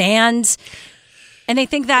and banned. And they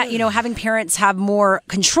think that, having parents have more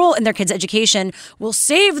control in their kids' education will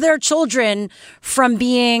save their children from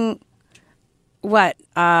being,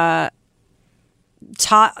 taught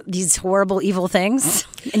these horrible, evil things,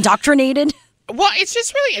 indoctrinated. Well, it's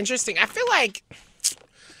just really interesting. I feel like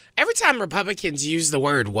every time Republicans use the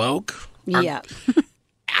word woke,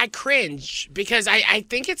 I cringe because I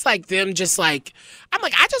think it's like them just like, I'm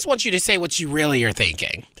like, I just want you to say what you really are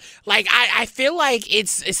thinking. Like, I feel like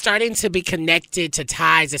it's starting to be connected to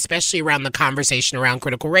ties, especially around the conversation around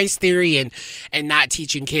critical race theory and not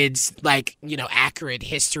teaching kids, like, accurate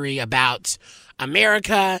history about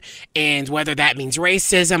America and whether that means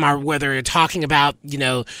racism or whether you're talking about,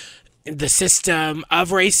 the system of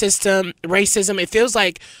racism. It feels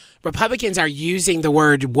like Republicans are using the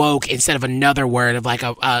word woke instead of another word of like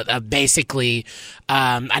a basically,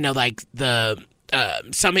 I know like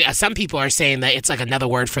some people are saying that it's like another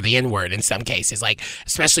word for the N-word in some cases, like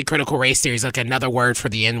especially critical race theory is like another word for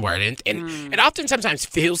the N-word. And it often sometimes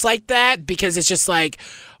feels like that because it's just like,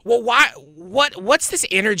 well, what's this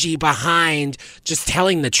energy behind just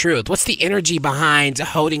telling the truth? What's the energy behind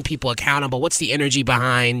holding people accountable? What's the energy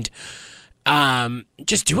behind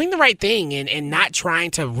just doing the right thing and not trying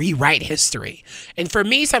to rewrite history? And for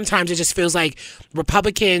me, sometimes it just feels like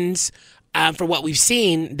Republicans, for what we've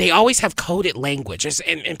seen, they always have coded language.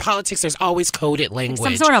 In politics, there's always coded language.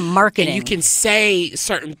 Some sort of marketing. And you can say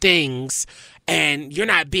certain things and you're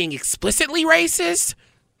not being explicitly racist,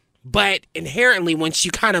 but inherently, once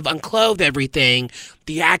you kind of unclothe everything,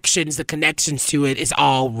 the actions, the connections to it is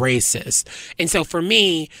all racist. And so for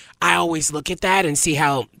me, I always look at that and see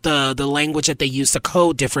how the language that they use to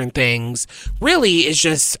code different things really is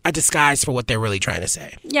just a disguise for what they're really trying to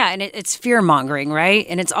say. Yeah, and it's fear-mongering, right?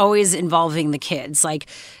 And it's always involving the kids. Like,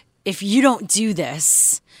 if you don't do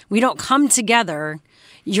this, we don't come together,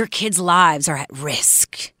 your kids' lives are at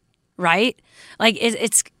risk, right? Like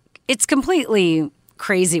it's completely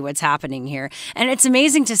crazy what's happening here. And it's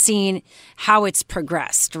amazing to see how it's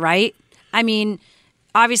progressed, right? I mean,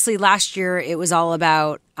 obviously last year it was all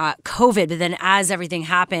about COVID, but then as everything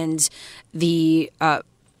happened, the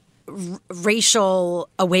racial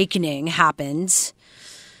awakening happened.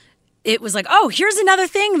 It was like, oh, here's another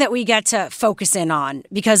thing that we get to focus in on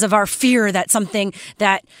because of our fear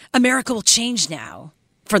that America will change now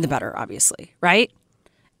for the better, obviously, right?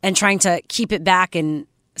 And trying to keep it back in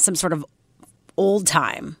some sort of old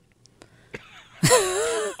time.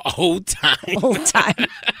 Old time. Old time.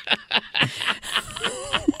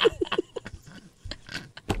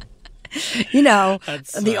 You know,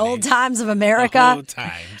 the old times of America. The old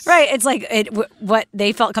times. Right. It's like what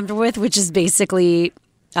they felt comfortable with, which is basically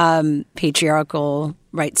patriarchal,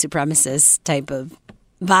 white supremacist type of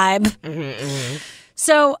vibe.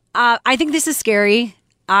 So I think this is scary.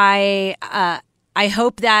 I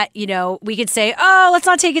hope that, we could say, oh, let's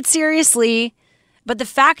not take it seriously. But the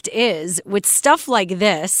fact is, with stuff like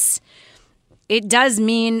this, it does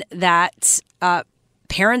mean that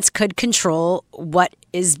parents could control what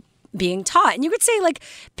is being taught. And you could say, like,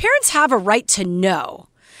 parents have a right to know.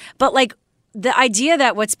 But, like, the idea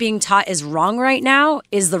that what's being taught is wrong right now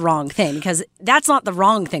is the wrong thing, because that's not the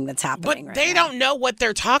wrong thing that's happening But they don't know what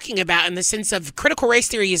they're talking about in the sense of critical race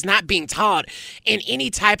theory is not being taught in any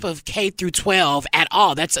type of K through 12 at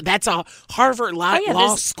all. That's a Harvard law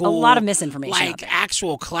school. A lot of misinformation. Like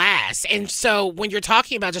actual class. And so when you're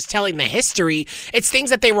talking about just telling the history, it's things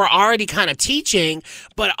that they were already kind of teaching,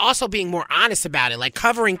 but also being more honest about it, like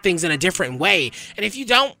covering things in a different way. And if you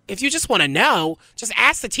just want to know, just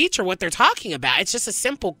ask the teacher what they're talking about. It's just a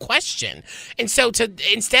simple question. And so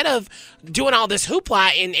instead of doing all this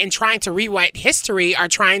hoopla and trying to rewrite history or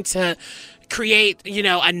trying to create,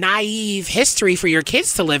 a naive history for your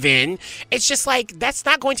kids to live in, it's just like, that's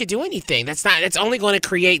not going to do anything. It's only going to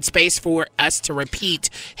create space for us to repeat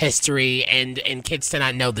history and kids to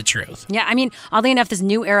not know the truth. Yeah, I mean, oddly enough, this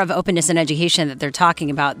new era of openness in education that they're talking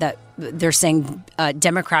about, that they're saying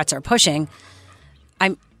Democrats are pushing,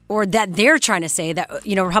 or that they're trying to say that,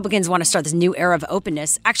 Republicans want to start this new era of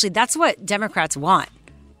openness. Actually, that's what Democrats want.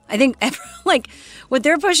 I think, what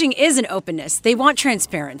they're pushing is an openness. They want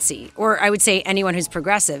transparency, or I would say anyone who's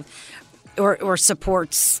progressive or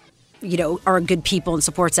supports, are good people and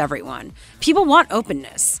supports everyone. People want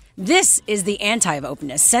openness. This is the anti of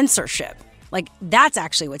openness, censorship. Like, that's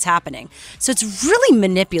actually what's happening. So it's really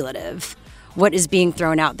manipulative what is being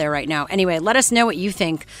thrown out there right now. Anyway, let us know what you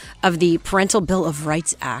think of the Parental Bill of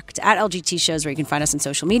Rights Act at LGT Shows, where you can find us on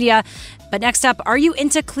social media. But next up, are you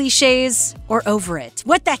into cliches or over it?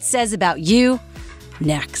 What that says about you,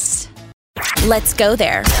 next. Let's go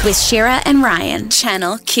there with Shira and Ryan,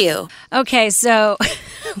 Channel Q. Okay, so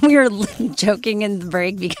we were joking in the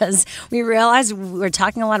break because we realized we were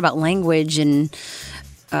talking a lot about language and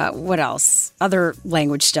what else? Other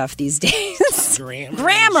language stuff these days.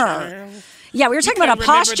 Grammar. Yeah, we were talking about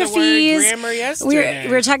apostrophes. We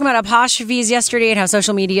were talking about apostrophes yesterday and how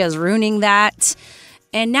social media is ruining that.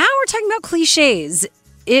 And now we're talking about cliches.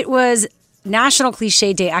 It was National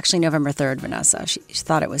Cliche Day, actually November 3rd, Vanessa. She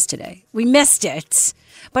thought it was today. We missed it.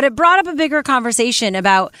 But it brought up a bigger conversation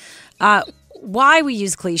about why we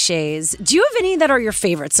use cliches. Do you have any that are your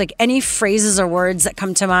favorites? Like any phrases or words that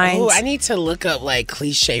come to mind? Oh, I need to look up like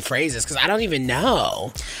cliche phrases because I don't even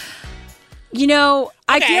know.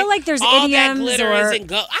 I feel like there's all idioms that glitter isn't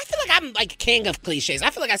gold. I feel like I'm like king of cliches. I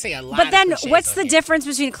feel like I say a lot. But then, of cliches what's the difference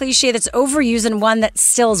between a cliche that's overused and one that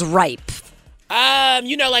still is ripe?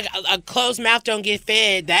 Like a closed mouth don't get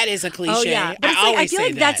fed. That is a cliche. Oh yeah, but I feel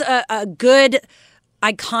like that's a good,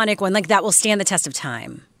 iconic one. Like that will stand the test of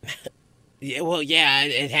time. Yeah, well, yeah,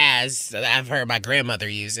 it has. I've heard my grandmother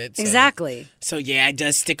use it. So. Exactly. So, yeah, it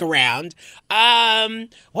does stick around.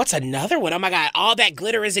 What's another one? Oh, my God. All that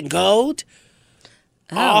glitter isn't gold.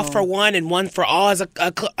 Oh. All for one and one for all is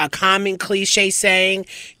a common cliche saying.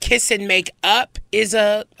 Kiss and make up is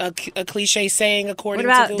a cliche saying, according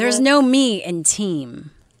to Google. What about there's no me in team?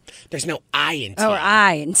 There's no I in team. Oh,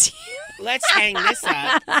 I in team. Let's hang this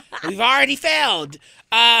up. We've already failed.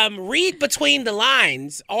 Read between the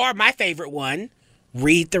lines, or my favorite one,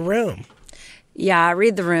 read the room. Yeah,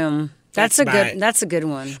 read the room. That's a good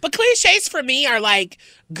one. But cliches for me are like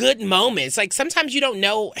good moments. Like sometimes you don't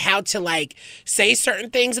know how to like say certain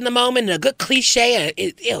things in the moment. And a good cliche,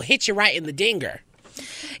 it'll hit you right in the dinger.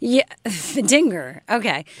 Yeah, the dinger.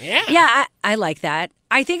 Okay. Yeah. Yeah, I like that.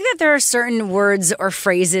 I think that there are certain words or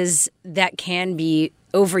phrases that can be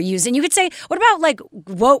overused. And you could say, what about like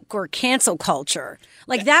woke or cancel culture?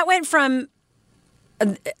 Like that went from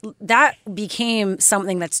that became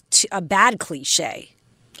something that's a bad cliche.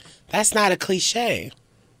 That's not a cliche.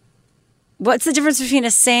 What's the difference between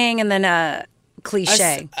a saying and then a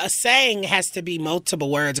cliche? A saying has to be multiple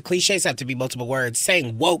words. Cliches have to be multiple words.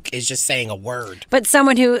 Saying woke is just saying a word. But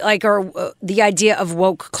someone who, like, or the idea of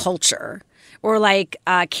woke culture or like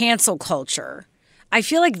cancel culture, I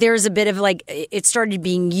feel like there's a bit of like, it started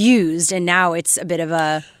being used and now it's a bit of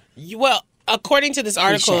a... Well, according to this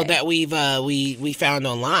article cliche that we found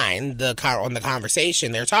online, on the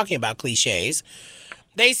conversation, they're talking about cliches.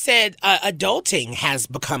 They said adulting has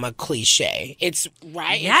become a cliche. It's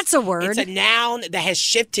right. That's a word. It's a noun that has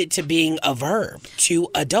shifted to being a verb, to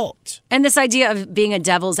adult. And this idea of being a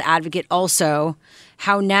devil's advocate also,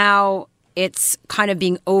 how now it's kind of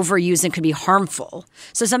being overused and could be harmful.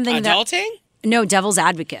 So something adulting? No, devil's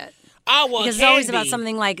advocate. Oh, well, because it's always about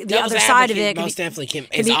something like the devil's other side of it. Most definitely can.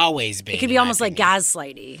 It's always been. It could be almost like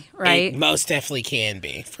gaslighty, right? It most definitely can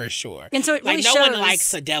be, for sure. And so it really no one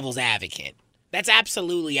likes a devil's advocate. That's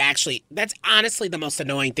that's honestly the most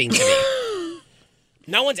annoying thing to me.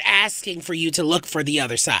 No one's asking for you to look for the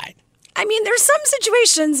other side. I mean, there's some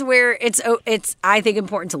situations where it's I think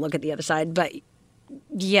important to look at the other side, but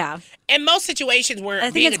yeah. In most situations where I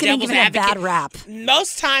think being it's a devil's given advocate, a bad rap.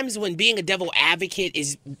 Most times when being a devil advocate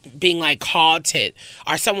is being like called to,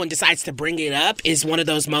 or someone decides to bring it up, is one of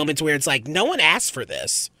those moments where it's like, no one asked for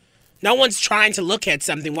this. No one's trying to look at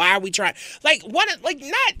something. Why are we trying?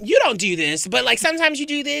 You don't do this, but like sometimes you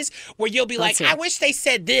do this where you'll be like, I wish they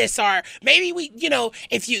said this, or maybe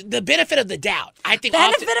the benefit of the doubt. I think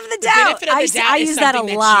benefit of the doubt. I use that a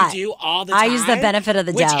lot. You do all the time. I use the benefit of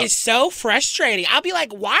the doubt, which is so frustrating. I'll be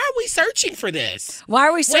like, why are we searching for this? Why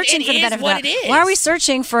are we searching for the benefit of the doubt? Why are we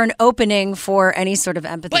searching for an opening for any sort of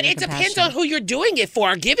empathy? But it depends on who you're doing it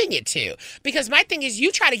for or giving it to. Because my thing is,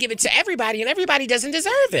 you try to give it to everybody, and everybody doesn't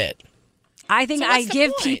deserve it. I think I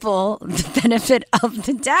give people the benefit of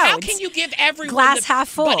the doubt. How can you give everyone glass half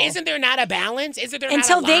full? But isn't there not a balance? Isn't there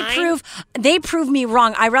until not a line? they prove me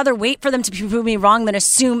wrong? I'd rather wait for them to prove me wrong than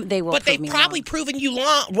assume they will. But they've probably proven you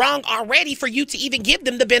wrong already for you to even give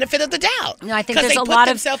them the benefit of the doubt. No, I think there's a lot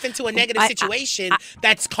of because they put themselves into a negative situation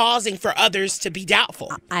that's causing for others to be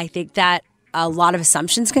doubtful. I think that a lot of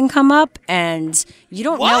assumptions can come up, and you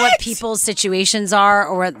don't know what people's situations are,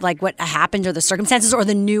 or like what happened, or the circumstances, or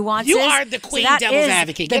the nuances. You are the queen devil's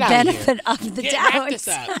advocate. Get out of here. The benefit of the doubt. Wrap this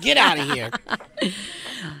up. Get out of here.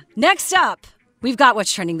 Next up, we've got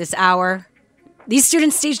what's trending this hour. These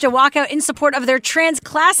students staged a walkout in support of their trans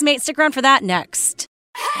classmate. Stick around for that next.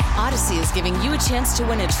 Odyssey is giving you a chance to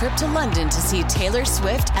win a trip to London to see Taylor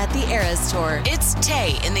Swift at the Eras Tour. It's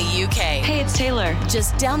Tay in the UK. Hey, it's Taylor.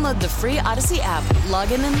 Just download the free Odyssey app,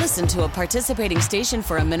 log in and listen to a participating station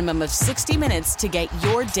for a minimum of 60 minutes to get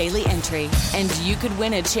your daily entry. And you could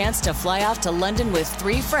win a chance to fly off to London with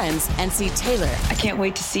 3 friends and see Taylor. I can't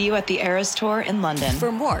wait to see you at the Eras Tour in London.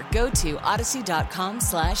 For more, go to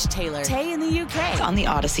odyssey.com/Taylor. Tay in the UK. It's on the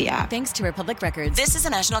Odyssey app. Thanks to Republic Records. This is a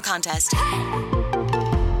national contest.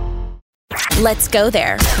 Let's go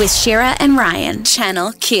there with Shira and Ryan,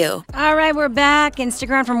 Channel Q. All right, we're back. And stick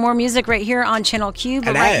around for more music right here on Channel Q.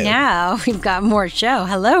 But right now, we've got more show.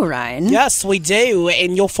 Hello, Ryan. Yes, we do.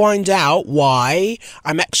 And you'll find out why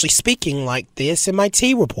I'm actually speaking like this in my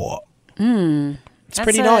T report. It's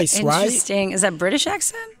pretty nice, right? Interesting. Is that British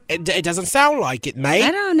accent? It doesn't sound like it, mate.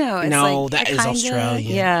 I don't know. No, that is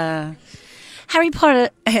Australian. Yeah. Harry Potter.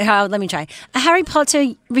 Let me try. A Harry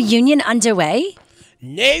Potter reunion underway?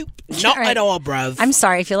 Nope, not at all, bruv. I'm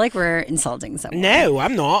sorry. I feel like we're insulting someone. No,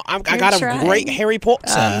 I'm not. I got a great Harry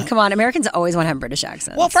Potter. Come on, Americans always want to have British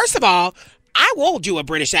accents. Well, first of all, I will do a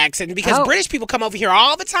British accent because British people come over here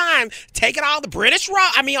all the time, taking all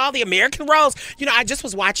the all the American roles. You know, I just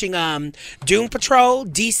was watching Doom Patrol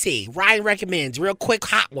DC. Ryan recommends, real quick,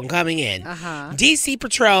 hot one coming in. DC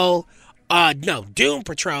Patrol. Doom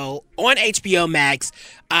Patrol on HBO Max.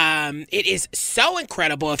 It is so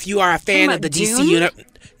incredible. If you are a fan of the DC universe,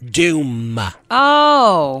 Doom.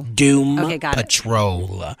 Oh. Doom okay, got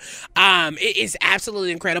Patrol. It is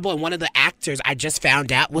absolutely incredible. And one of the actors I just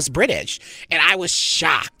found out was British. And I was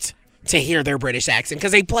shocked to hear their British accent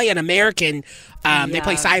because they play an American, they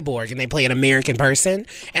play Cyborg and they play an American person.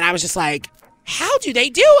 And I was just like, how do they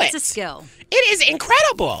do it? It's a skill. It is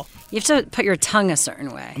incredible. You have to put your tongue a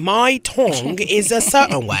certain way. My tongue is a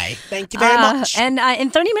certain way. Thank you very much. And in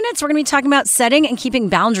 30 minutes, we're going to be talking about setting and keeping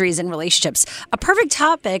boundaries in relationships. A perfect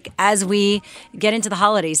topic as we get into the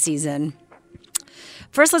holiday season.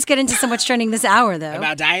 First, let's get into what's trending this hour, though.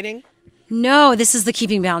 About dieting? No, this is the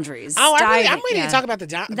keeping boundaries. Oh, I'm Dieting, waiting to talk about the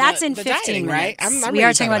dieting. That's in the 15 dieting, minutes. right? We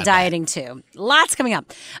are talking about dieting too. Lots coming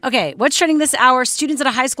up. Okay, what's trending this hour? Students at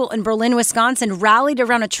a high school in Berlin, Wisconsin rallied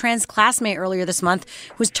around a trans classmate earlier this month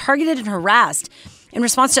who was targeted and harassed. In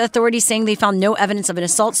response to authorities saying they found no evidence of an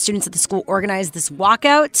assault, students at the school organized this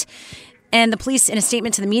walkout. And the police, in a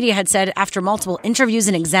statement to the media, had said after multiple interviews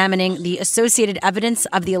and examining the associated evidence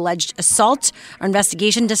of the alleged assault, our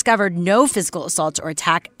investigation discovered no physical assault or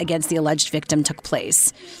attack against the alleged victim took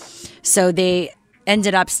place. So they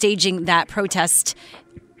ended up staging that protest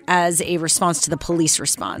as a response to the police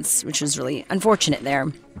response, which was really unfortunate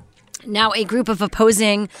there. Now, a group of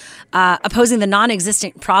opposing the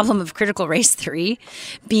non-existent problem of critical race theory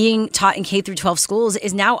being taught in K-12 schools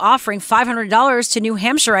is now offering $500 to New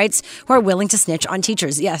Hampshireites who are willing to snitch on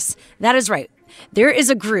teachers. Yes, that is right. There is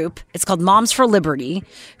a group, it's called Moms for Liberty,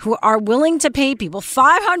 who are willing to pay people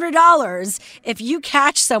 $500 if you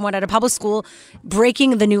catch someone at a public school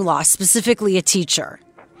breaking the new law, specifically a teacher.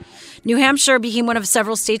 New Hampshire became one of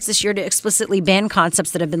several states this year to explicitly ban concepts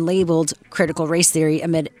that have been labeled critical race theory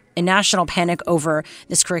amid a national panic over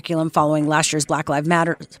this curriculum following last year's Black Lives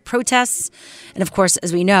Matter protests. And of course,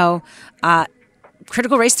 as we know,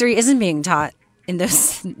 critical race theory isn't being taught in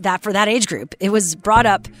for that age group. It was brought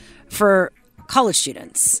up for college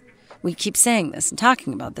students. We keep saying this and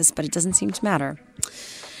talking about this, but it doesn't seem to matter.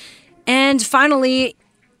 And finally,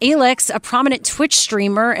 Alex, a prominent Twitch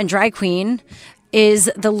streamer and drag queen,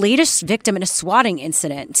 is the latest victim in a swatting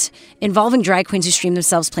incident involving drag queens who stream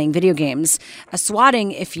themselves playing video games. A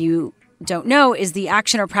swatting, if you don't know, is the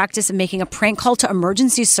action or practice of making a prank call to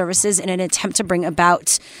emergency services in an attempt to bring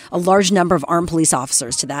about a large number of armed police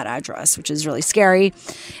officers to that address, which is really scary.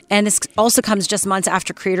 And this also comes just months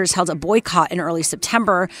after creators held a boycott in early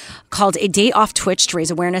September called A Day Off Twitch to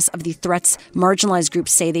raise awareness of the threats marginalized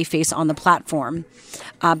groups say they face on the platform.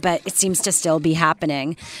 But it seems to still be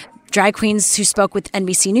happening. Drag queens who spoke with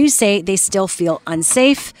NBC News say they still feel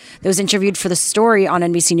unsafe. Those interviewed for the story on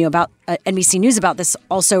NBC News about this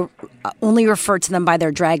also only referred to them by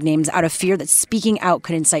their drag names out of fear that speaking out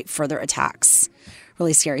could incite further attacks.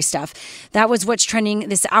 Really scary stuff. That was what's trending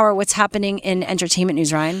this hour. What's happening in entertainment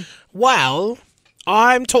news, Ryan? Well,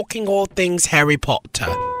 I'm talking all things Harry Potter.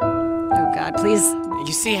 Oh, God, please.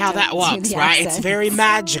 You see how that works, right? It's very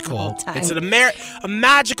magical. It's a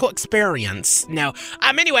magical experience.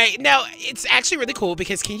 Anyway, it's actually really cool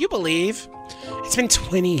because can you believe it's been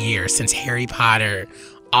 20 years since Harry Potter,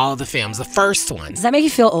 all the films, the first one. Does that make you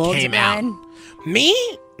feel old, came Ryan? out. Me?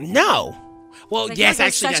 No. Well, yes,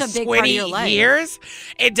 actually, that's 20 years.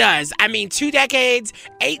 It does. I mean, 2 decades,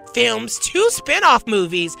 8 films, 2 spin-off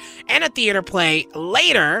movies, and a theater play.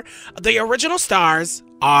 Later, the original stars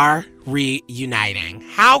are reuniting.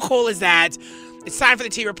 How cool is that? It's time for the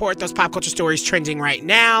Tea Report, those pop culture stories trending right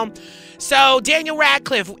now. So Daniel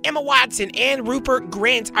Radcliffe, Emma Watson, and Rupert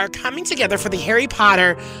Grint are coming together for the Harry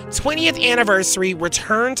Potter 20th anniversary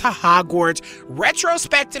Return to Hogwarts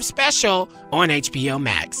retrospective special on HBO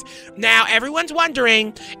Max. Now, everyone's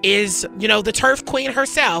wondering, is, the turf queen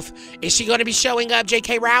herself, is she going to be showing up,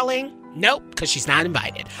 J.K. Rowling? Nope, because she's not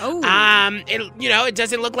invited. Oh. It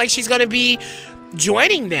doesn't look like she's going to be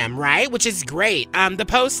joining them, right? Which is great.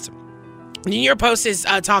 New York Post is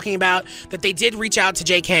talking about that they did reach out to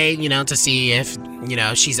JK, to see if,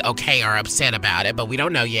 she's okay or upset about it, but we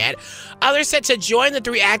don't know yet. Others set to join the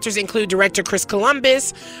 3 actors include director Chris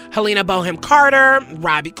Columbus, Helena Bonham Carter,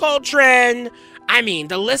 Robbie Coltrane. I mean,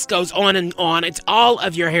 the list goes on and on. It's all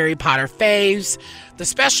of your Harry Potter faves. The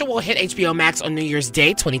special will hit HBO Max on New Year's Day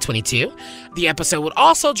 2022. The episode would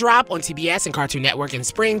also drop on TBS and Cartoon Network in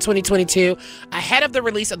spring 2022, ahead of the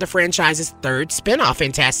release of the franchise's 3rd spin-off,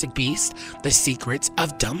 Fantastic Beasts: The Secrets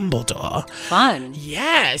of Dumbledore. Fun.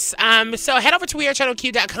 Yes. So head over to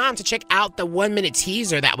WeAreChannelQ.com to check out the 1-minute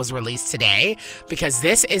teaser that was released today, because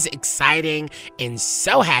this is exciting and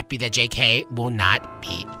so happy that JK will not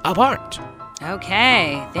be a part.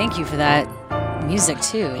 Okay. Thank you for that music,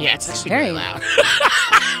 too. Yeah, it's actually very really loud.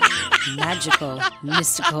 Magical,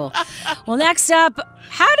 mystical. Well, next up,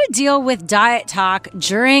 how to deal with diet talk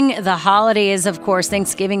during the holidays. Of course,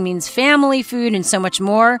 Thanksgiving means family, food, and so much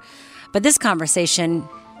more. But this conversation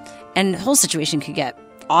and the whole situation could get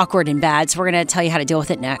awkward and bad, so we're going to tell you how to deal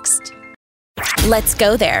with it next. Let's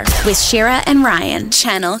go there with Shira and Ryan,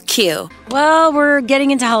 Channel Q. Well, we're getting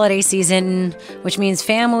into holiday season, which means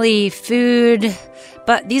family, food,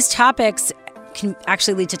 but these topics can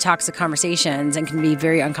actually lead to toxic conversations and can be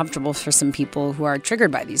very uncomfortable for some people who are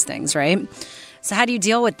triggered by these things, right? So how do you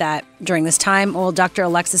deal with that during this time? Well, Dr.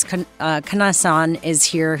 Alexis Kanasan is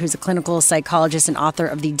here, who's a clinical psychologist and author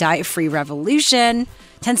of The Diet-Free Revolution,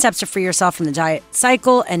 10 Steps to Free Yourself from the Diet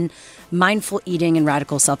Cycle, and mindful eating and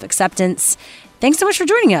radical self-acceptance. Thanks so much for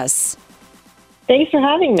joining us. Thanks for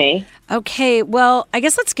having me. Okay, well, I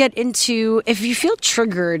guess let's get into, if you feel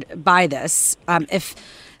triggered by this, if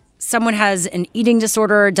someone has an eating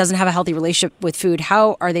disorder, doesn't have a healthy relationship with food,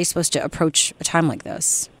 how are they supposed to approach a time like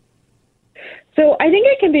this? So I think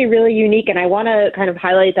it can be really unique, and I want to kind of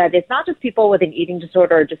highlight that it's not just people with an eating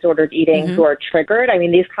disorder or disordered eating who are triggered. I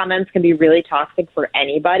mean, these comments can be really toxic for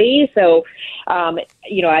anybody. So, I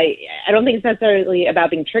don't think it's necessarily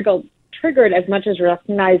about being triggered as much as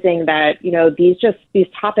recognizing that, these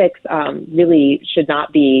topics really should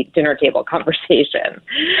not be dinner table conversation.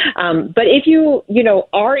 But if you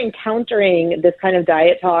are encountering this kind of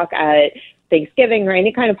diet talk at Thanksgiving or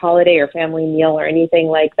any kind of holiday or family meal or anything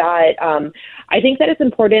like that, I think that it's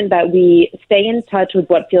important that we stay in touch with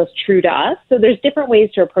what feels true to us. So there's different ways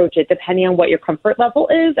to approach it depending on what your comfort level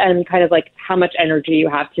is and kind of like how much energy you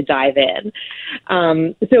have to dive in.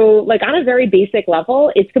 So like on a very basic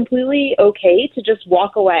level, it's completely okay to just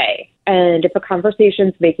walk away. And if a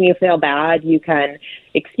conversation's making you feel bad, you can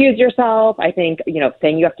excuse yourself. I think,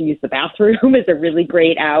 saying you have to use the bathroom is a really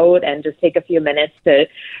great out, and just take a few minutes to,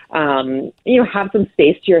 have some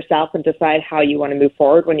space to yourself and decide how you want to move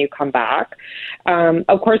forward when you come back.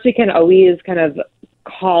 Of course, we can always kind of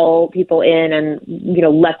call people in and,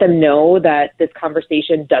 let them know that this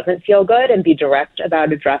conversation doesn't feel good and be direct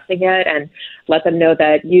about addressing it, and let them know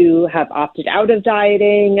that you have opted out of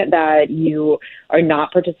dieting, that you are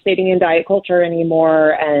not participating in diet culture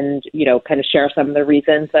anymore, and, kind of share some of the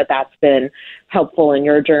reasons that that's been helpful in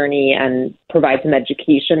your journey and provide some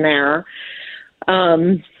education there.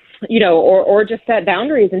 Or just set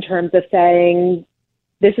boundaries in terms of saying,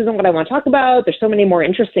 this isn't what I want to talk about. There's so many more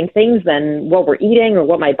interesting things than what we're eating or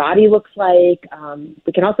what my body looks like.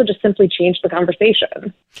 We can also just simply change the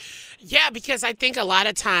conversation. Yeah, because I think a lot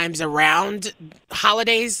of times around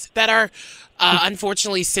holidays that are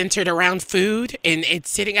unfortunately centered around food and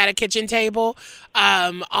it's sitting at a kitchen table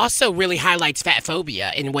also really highlights fat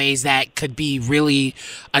phobia in ways that could be really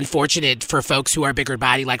unfortunate for folks who are bigger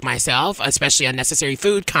body like myself, especially unnecessary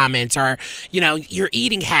food comments or, your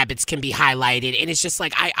eating habits can be highlighted. And it's just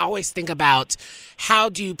like, I always think about how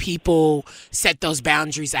do people set those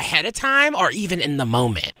boundaries ahead of time or even in the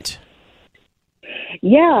moment?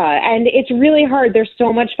 Yeah, and it's really hard. There's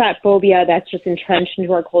so much fat phobia that's just entrenched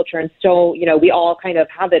into our culture. And so, we all kind of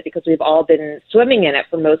have it because we've all been swimming in it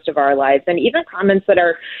for most of our lives. And even comments that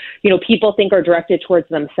are, people think are directed towards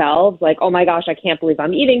themselves, like, oh my gosh, I can't believe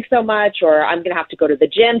I'm eating so much, or I'm going to have to go to the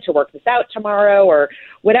gym to work this out tomorrow, or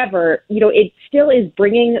whatever. It still is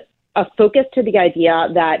bringing a focus to the idea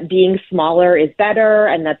that being smaller is better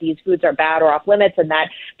and that these foods are bad or off limits and that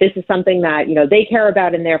this is something that, they care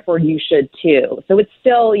about and therefore you should too. So it's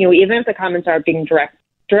still, even if the comments aren't being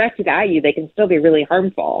directed at you, they can still be really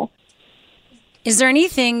harmful. Is there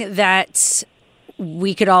anything that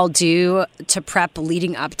we could all do to prep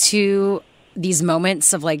leading up to these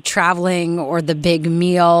moments of like traveling or the big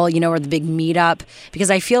meal, or the big meetup?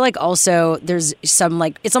 Because I feel like also there's some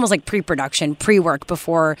like, it's almost like pre-production, pre-work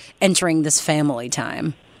before entering this family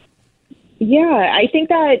time. Yeah, I think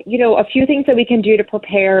that, a few things that we can do to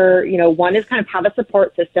prepare, one is kind of have a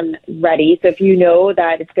support system ready. So if you know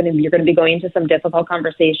that you're going to be going into some difficult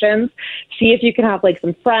conversations, see if you can have like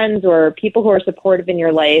some friends or people who are supportive in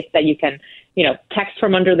your life that you can, text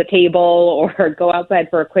from under the table or go outside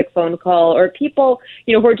for a quick phone call, or people,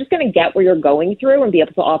 who are just going to get what you're going through and be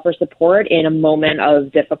able to offer support in a moment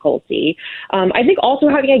of difficulty. I think also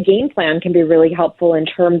having a game plan can be really helpful in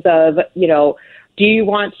terms of, do you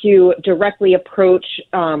want to directly approach,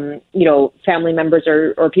 family members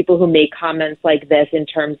or people who make comments like this in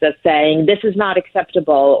terms of saying, this is not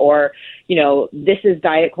acceptable, or, this is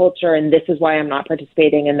diet culture and this is why I'm not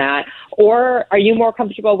participating in that? Or are you more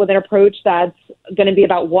comfortable with an approach that's going to be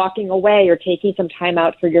about walking away or taking some time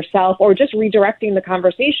out for yourself, or just redirecting the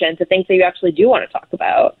conversation to things that you actually do want to talk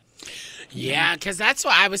about? Yeah, because that's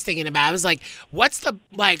what I was thinking about. I was like, what's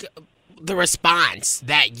the response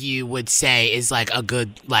that you would say is like a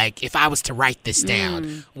good, like, if I was to write this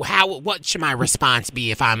down, what should my response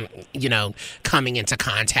be if I'm, coming into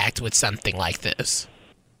contact with something like this?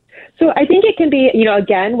 So I think it can be,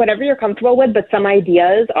 again, whatever you're comfortable with, but some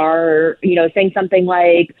ideas are, saying something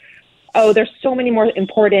like, oh, there's so many more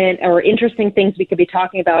important or interesting things we could be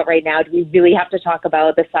talking about right now. Do we really have to talk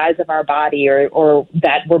about the size of our body or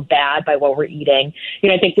that we're bad by what we're eating?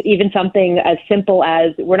 I think that even something as simple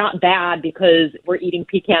as we're not bad because we're eating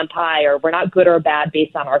pecan pie, or we're not good or bad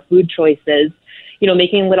based on our food choices.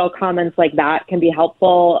 making little comments like that can be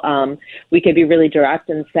helpful. We could be really direct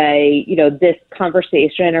and say, this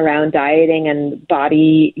conversation around dieting and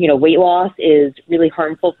body, weight loss is really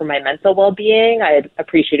harmful for my mental well-being. I'd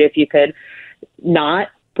appreciate it if you could not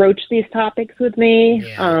broach these topics with me.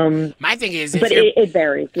 Yeah. My thing is, but it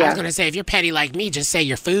varies. Yeah. I was going to say, if you're petty like me, just say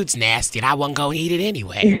your food's nasty and I won't go eat it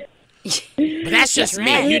anyway. But that's just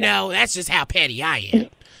me, that's just how petty I am.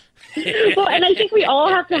 Well, and I think we all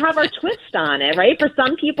have to have our twist on it, right? For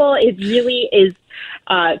some people, it really is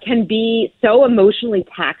can be so emotionally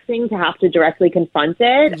taxing to have to directly confront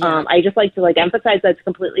it. Yeah. I just like to emphasize that it's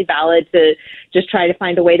completely valid to just try to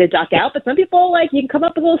find a way to duck out. But some people you can come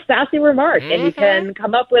up with a little sassy remark and you can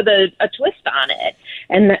come up with a twist on it.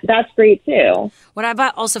 And that's great too. What I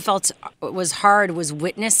also felt was hard was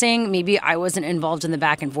witnessing. Maybe I wasn't involved in the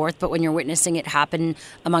back and forth, but when you're witnessing it happen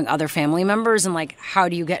among other family members and how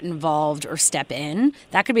do you get involved or step in?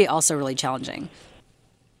 That could be also really challenging.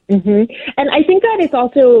 Mm-hmm. And I think that it's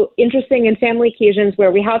also interesting in family occasions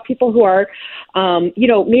where we have people who are,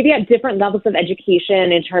 maybe at different levels of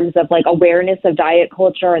education in terms of awareness of diet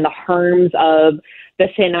culture and the harms of the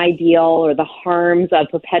thin ideal or the harms of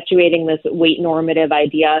perpetuating this weight normative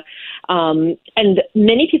idea. And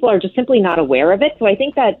many people are just simply not aware of it. So I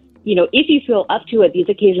think that, if you feel up to it, these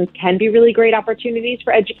occasions can be really great opportunities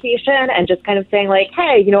for education and just kind of saying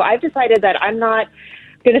hey, I've decided that I'm not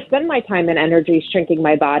going to spend my time and energy shrinking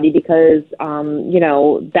my body because,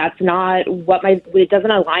 that's not it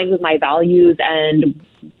doesn't align with my values and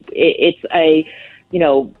it's a,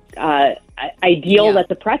 ideal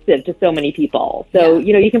that's oppressive to so many people. So,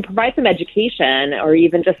 you can provide some education or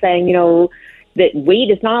even just saying, that weight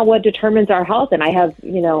is not what determines our health. And I have,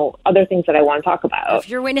 other things that I want to talk about. If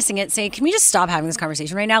you're witnessing it, say, can we just stop having this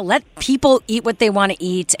conversation right now? Let people eat what they want to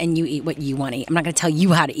eat and you eat what you want to eat. I'm not going to tell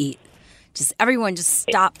you how to eat. Everyone just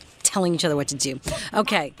stop telling each other what to do.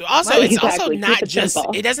 Okay. Also, it's also not just,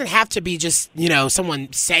 it doesn't have to be just,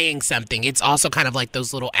 someone saying something. It's also kind of like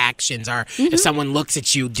those little actions or if someone looks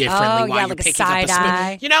at you differently while you're picking up a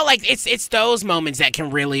spoon. It's those moments that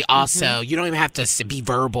can really also, you don't even have to be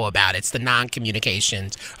verbal about it. It's the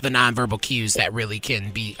non-communications, the non-verbal cues that really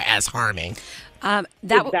can be as harming.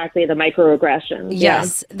 Exactly, the microaggressions.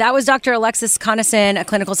 Yes. That was Dr. Alexis Conason, a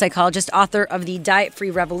clinical psychologist, author of The Diet-Free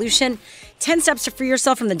Revolution, 10 Steps to Free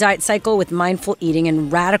Yourself from the Diet Cycle with Mindful Eating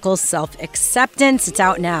and Radical Self-Acceptance. It's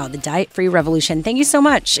out now, The Diet-Free Revolution. Thank you so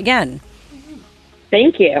much again.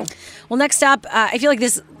 Thank you. Well, next up, I feel like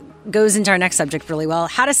this goes into our next subject really well.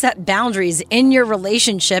 How to set boundaries in your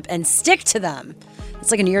relationship and stick to them. It's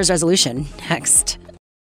like a New Year's resolution. Next.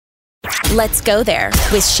 Let's go there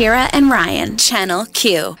with Shira and Ryan, Channel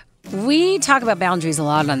Q. We talk about boundaries a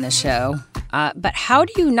lot on this show, but how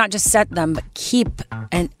do you not just set them, but keep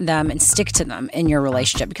them and stick to them in your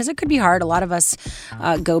relationship? Because it could be hard. A lot of us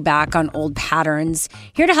go back on old patterns.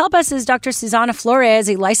 Here to help us is Dr. Susana Flores,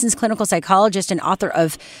 a licensed clinical psychologist and author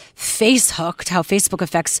of Face Hooked, How Facebook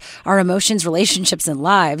Affects Our Emotions, Relationships, and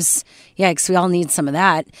Lives. Yikes, we all need some of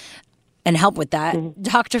that and help with that. Mm-hmm.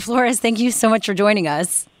 Dr. Flores, thank you so much for joining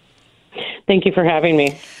us. Thank you for having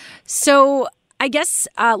me. So I guess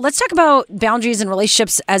let's talk about boundaries and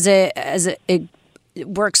relationships as it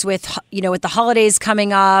works with, with the holidays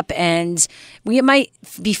coming up, and we might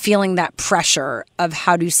be feeling that pressure of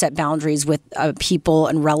how to set boundaries with people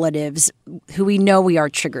and relatives who we know we are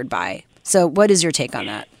triggered by. So what is your take on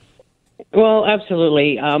that? Well,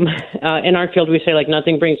 absolutely. In our field, we say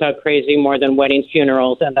nothing brings out crazy more than weddings,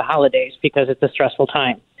 funerals, and the holidays because it's a stressful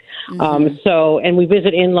time. Mm-hmm. And we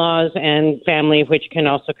visit in-laws and family, which can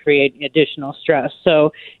also create additional stress.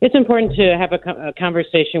 So it's important to have a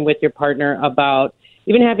conversation with your partner about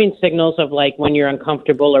even having signals of when you're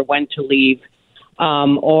uncomfortable or when to leave,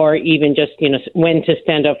 or even just, when to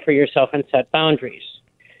stand up for yourself and set boundaries.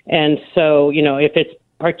 And so, if it's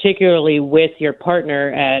particularly with your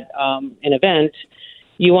partner at an event,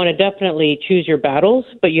 you want to definitely choose your battles,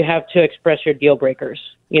 but you have to express your deal breakers,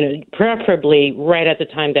 preferably right at the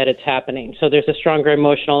time that it's happening. So there's a stronger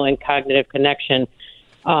emotional and cognitive connection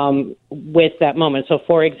with that moment. So,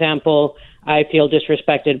 for example, I feel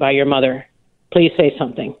disrespected by your mother. Please say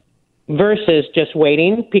something. Versus just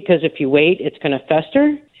waiting, because if you wait, it's going to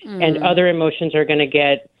fester and other emotions are going to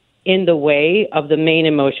get in the way of the main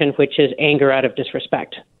emotion, which is anger out of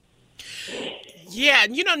disrespect. Yeah,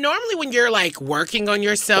 normally when you're working on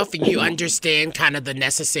yourself and you understand kind of the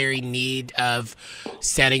necessary need of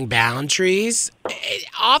setting boundaries,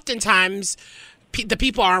 oftentimes the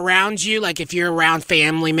people around you, if you're around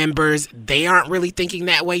family members, they aren't really thinking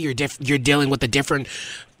that way. You're dealing with a different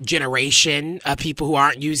generation of people who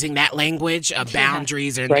aren't using that language of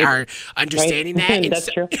boundaries and Right. are understanding Right. that. And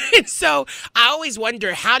That's true. And so I always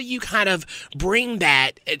wonder, how do you kind of bring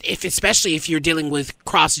that, especially if you're dealing with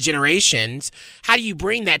cross generations, how do you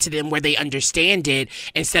bring that to them where they understand it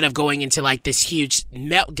instead of going into like this huge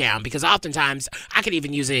meltdown? Because oftentimes, I could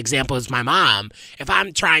even use an example as my mom. If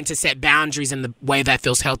I'm trying to set boundaries in the way that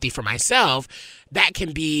feels healthy for myself, that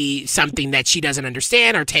can be something that she doesn't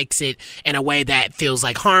understand or takes it in a way that feels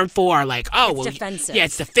like harmful or like, defensive. Yeah,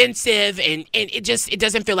 it's defensive. And it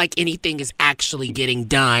doesn't feel like anything is actually getting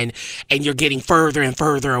done, and you're getting further and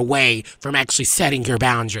further away from actually setting your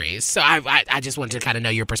boundaries. So I just wanted to kind of know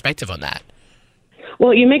your perspective on that.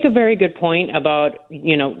 Well, you make a very good point about,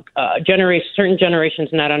 certain generations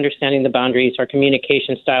not understanding the boundaries or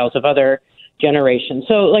communication styles of other generations.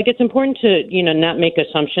 So, like, it's important to, not make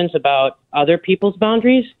assumptions about other people's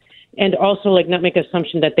boundaries, and also, like, not make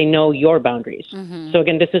assumption that they know your boundaries. So,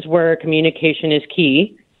 again, this is where communication is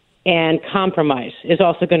key, and compromise is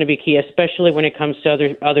also going to be key, especially when it comes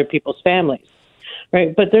to other people's families,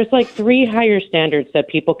 right? But there's, like, 3 higher standards that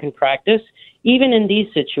people can practice, even in these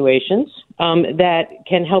situations, that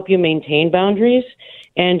can help you maintain boundaries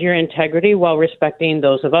and your integrity while respecting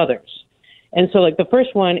those of others. And so, like, the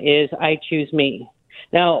first one is I choose me.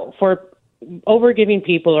 Now, for over-giving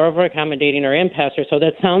people or over-accommodating or empaths or so,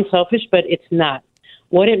 that sounds selfish, but it's not.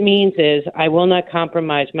 What it means is I will not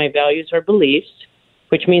compromise my values or beliefs,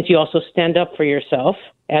 which means you also stand up for yourself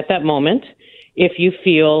at that moment if you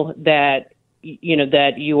feel that,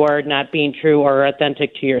 that you are not being true or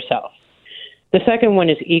authentic to yourself. The second one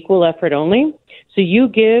is equal effort only. So you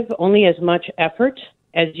give only as much effort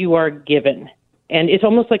as you are given. And it's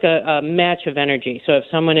almost like a match of energy. So if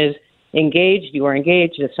someone is engaged, you are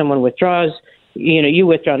engaged. If someone withdraws, you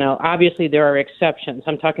withdraw. Now, obviously, there are exceptions.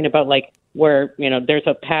 I'm talking about like where, there's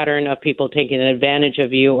a pattern of people taking advantage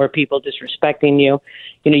of you or people disrespecting you.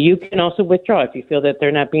 You can also withdraw. If you feel that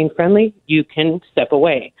they're not being friendly, you can step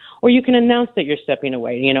away. Or you can announce that you're stepping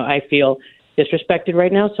away. I feel disrespected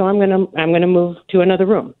right now, so I'm gonna move to another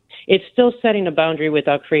room. It's still setting a boundary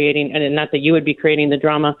without creating, and not that you would be creating the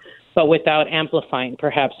drama, but without amplifying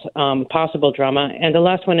perhaps possible drama. And the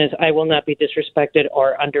last one is I will not be disrespected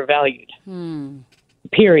or undervalued.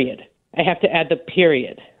 Period. I have to add the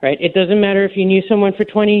period, right? It doesn't matter if you knew someone for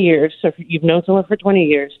 20 years, so if you've known someone for 20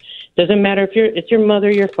 years. It doesn't matter if it's your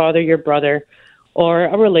mother, your father, your brother, or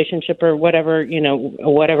a relationship or whatever,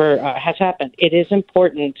 whatever has happened. It is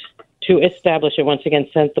important to establish it, once again,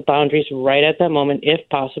 set the boundaries right at that moment, if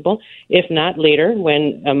possible. If not, later,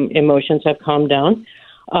 when emotions have calmed down.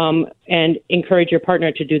 And encourage your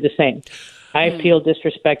partner to do the same. I feel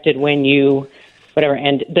disrespected when you, whatever,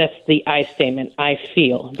 and that's the I statement, I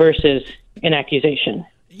feel, versus an accusation.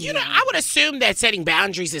 I would assume that setting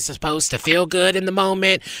boundaries is supposed to feel good in the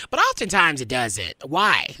moment, but oftentimes it doesn't.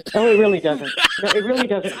 Why? Oh, it really doesn't. No, it really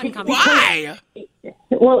doesn't. Why?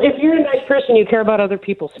 Well, if you're a nice person, you care about other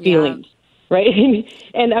people's feelings. Right?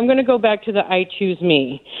 And I'm going to go back to the I choose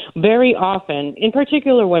me. Very often, in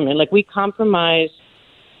particular women, like we compromise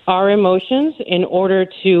our emotions in order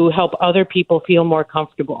to help other people feel more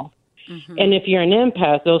comfortable. And if you're an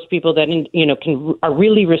empath, those people that are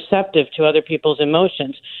really receptive to other people's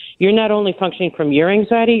emotions, you're not only functioning from your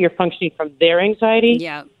anxiety, you're functioning from their anxiety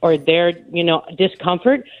or their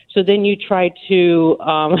discomfort. So then you try to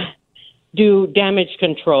do damage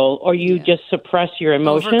control, or you just suppress your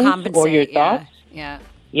emotions or your thoughts.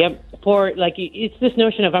 Yep. For it's this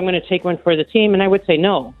notion of I'm going to take one for the team, and I would say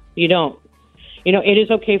no, you don't. It is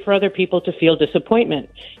okay for other people to feel disappointment.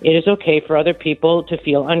 It is okay for other people to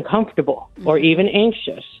feel uncomfortable or even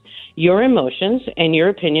anxious. Your emotions and your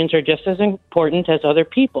opinions are just as important as other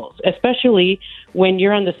people's, especially when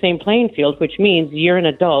you're on the same playing field, which means you're an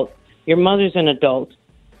adult, your mother's an adult.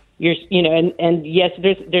 And yes,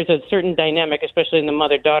 there's a certain dynamic, especially in the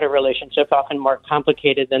mother-daughter relationship, often more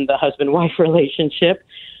complicated than the husband-wife relationship,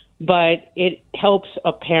 but it helps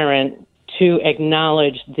a parent to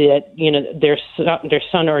acknowledge that, their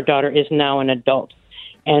son or daughter is now an adult.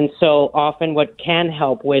 And so often what can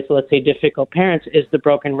help with, let's say, difficult parents is the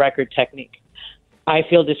broken record technique. I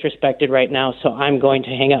feel disrespected right now, so I'm going to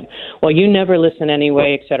hang up. Well, you never listen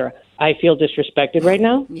anyway, et cetera. I feel disrespected right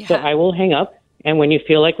now, so I will hang up. And when you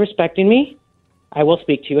feel like respecting me, I will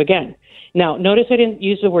speak to you again. Now, notice I didn't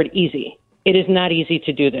use the word easy. It is not easy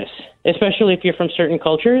to do this, especially if you're from certain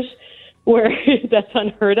cultures where that's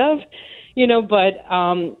unheard of. But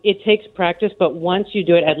it takes practice. But once you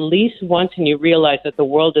do it at least once and you realize that the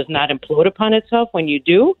world does not implode upon itself, when you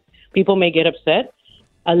do, people may get upset.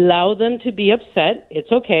 Allow them to be upset.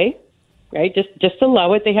 It's okay. right? Just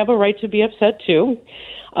allow it. They have a right to be upset too.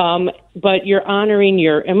 But you're honoring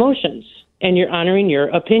your emotions and you're honoring your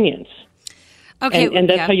opinions. Okay. And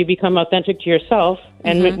that's how you become authentic to yourself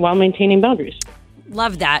and while maintaining boundaries.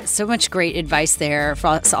 Love that. So much great advice there for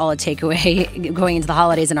us all a takeaway going into the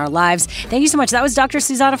holidays in our lives. Thank you so much. That was Dr.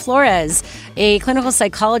 Susana Flores, a clinical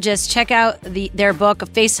psychologist. Check out their book,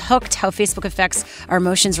 Face Hooked, How Facebook Affects Our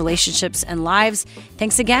Emotions, Relationships, and Lives.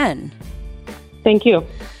 Thanks again. Thank you.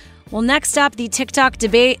 Well, next up, the TikTok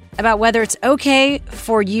debate about whether it's okay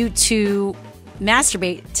for you to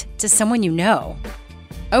masturbate to someone you know.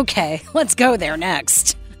 Okay, let's go there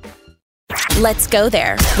next. Let's go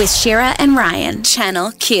there with Shira and Ryan,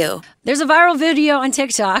 Channel Q. There's a viral video on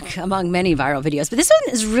TikTok, among many viral videos, but this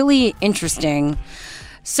one is really interesting.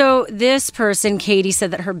 So this person, Katie,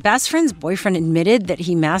 said that her best friend's boyfriend admitted that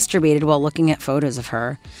he masturbated while looking at photos of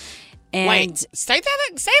her. And wait, say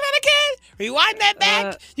that again? Rewind that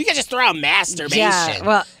back? You can just throw out masturbation. Yeah,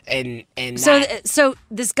 well, and so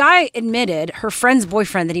this guy admitted, her friend's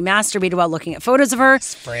boyfriend, that he masturbated while looking at photos of her.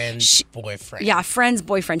 Friend's boyfriend. Yeah, friend's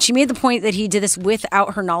boyfriend. She made the point that he did this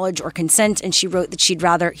without her knowledge or consent, and she wrote that she'd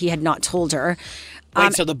rather he had not told her.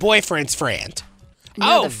 Wait, so the boyfriend's friend?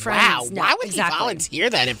 No, oh, the friend's, wow. no, Why would exactly. he volunteer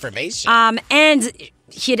that information? And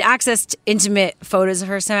he had accessed intimate photos of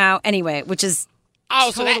her somehow. Anyway, which is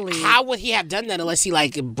totally... so how would he have done that unless he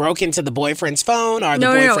broke into the boyfriend's phone or the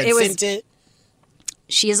boyfriend sent it?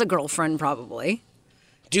 She is a girlfriend, probably.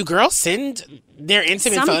 Do girls send their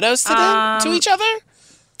intimate photos to them, to each other?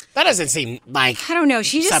 That doesn't seem like I don't know.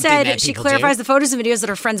 She just said she clarifies do. the photos and videos that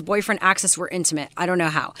her friend's boyfriend accessed were intimate. I don't know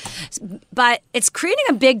how. But it's creating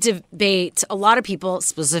a big debate. A lot of people,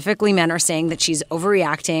 specifically men, are saying that she's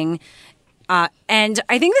overreacting. And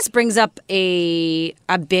I think this brings up a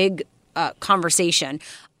big conversation.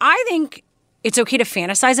 I think it's okay to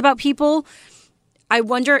fantasize about people. I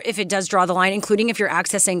wonder if it does draw the line, including if you're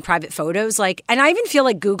accessing private photos. And I even feel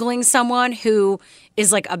like Googling someone who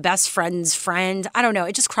is like a best friend's friend. I don't know.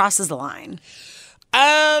 It just crosses the line.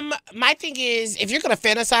 My thing is, if you're going to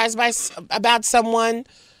fantasize about someone,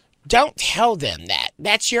 don't tell them that.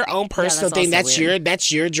 That's your own personal thing. That's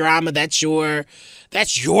your drama. That's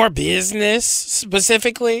your business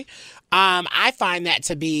specifically. I find that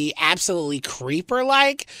to be absolutely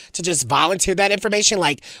creeper-like to just volunteer that information.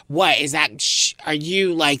 Like, what is that? Are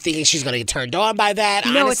you thinking she's going to get turned on by that?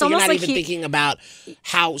 No, honestly, it's almost you're not like even thinking about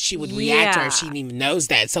how she would react or if she even knows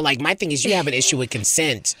that. So, my thing is, you have an issue with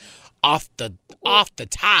consent off the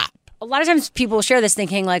top. A lot of times people share this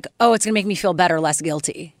thinking oh, it's going to make me feel better, less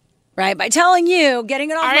guilty. Right? By telling you,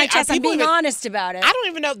 getting it off my chest, I'm being honest about it. I don't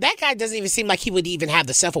even know. That guy doesn't even seem like he would even have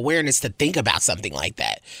the self-awareness to think about something like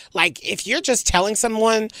that. If you're just telling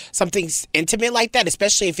someone something intimate like that,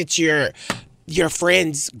 especially if it's your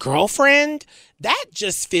friend's girlfriend, that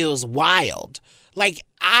just feels wild.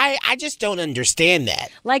 I just don't understand that.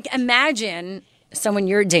 Imagine someone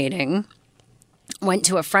you're dating went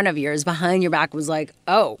to a friend of yours behind your back was like,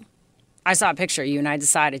 oh, I saw a picture of you and I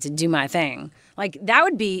decided to do my thing. That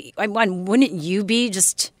would be, wouldn't you be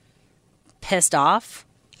just pissed off?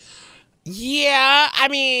 Yeah, I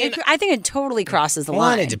mean... I think it totally crosses the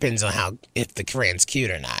line. It depends on if the friend's cute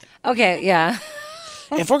or not. Okay, yeah.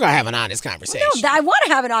 If we're going to have an honest conversation. No, I want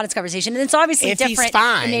to have an honest conversation. And it's obviously different he's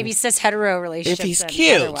fine, in maybe cis-hetero relationships. If he's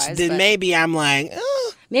cute, then maybe I'm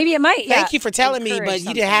maybe it might, Thank you for telling me, but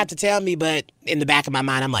you didn't have to tell me. But in the back of my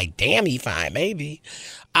mind, I'm like, damn, he fine, maybe.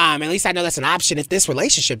 At least I know that's an option if this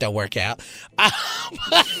relationship don't work out.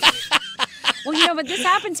 Well, but this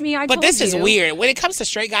happened to me. But this is weird. When it comes to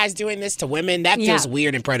straight guys doing this to women, that feels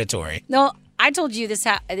weird and predatory. No, I told you this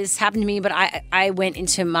happened to me, but I went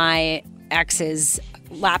into my ex's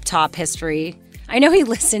laptop history. I know he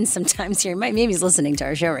listens sometimes here. Maybe he's listening to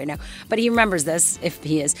our show right now, but he remembers this if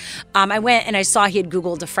he is. I went and I saw he had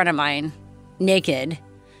Googled a friend of mine naked,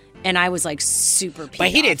 and I was super pissed. But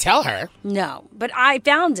he didn't tell her. No, but I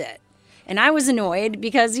found it, and I was annoyed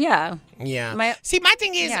because Yeah. My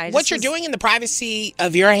thing is, what you're doing in the privacy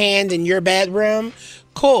of your hand in your bedroom,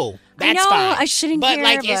 cool. That's fine. I shouldn't but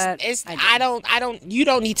care, you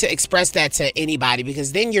don't need to express that to anybody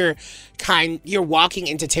because then you're walking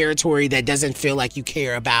into territory that doesn't feel like you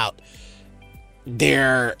care about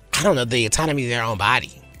the autonomy of their own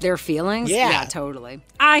body. Their feelings? Yeah, totally.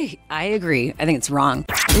 I agree. I think it's wrong.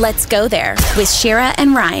 Let's go there with Shira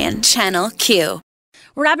and Ryan, Channel Q.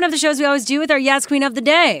 We're wrapping up the show as we always do with our Yes Queen of the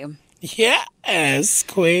Day. Yes,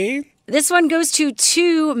 Queen. This one goes to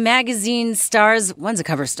 2 magazine stars. One's a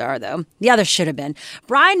cover star, though. The other should have been.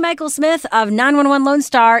 Brian Michael Smith of 911 Lone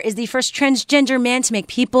Star is the first transgender man to make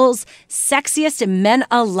People's Sexiest Men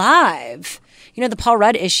Alive. The Paul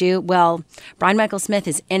Rudd issue? Well, Brian Michael Smith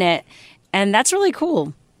is in it. And that's really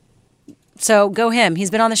cool. So go him. He's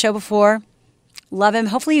been on the show before. Love him.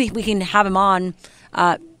 Hopefully we can have him on,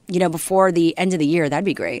 before the end of the year. That'd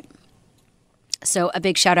be great. So a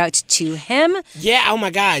big shout out to him. Yeah. Oh my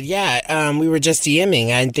God. Yeah. We were just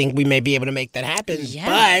DMing. I think we may be able to make that happen.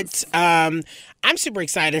 Yes. But I'm super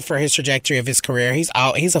excited for his trajectory of his career. He's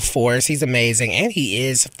a force. He's amazing, and he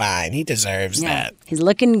is fine. He deserves that. He's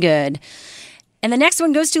looking good. And the next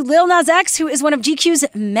one goes to Lil Nas X, who is one of GQ's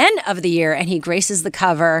Men of the Year, and he graces the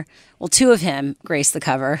cover. Well, two of him grace the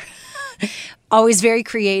cover. Always very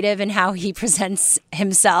creative in how he presents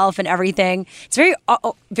himself and everything. It's very,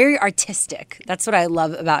 very artistic. That's what I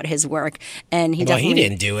love about his work. And he definitely he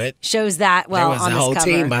didn't do it. Shows that well on this cover. There was a whole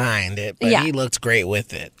team behind it, but he looked great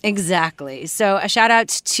with it. Exactly. So a shout out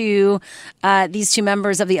to these two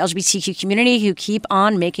members of the LGBTQ community who keep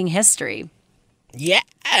on making history.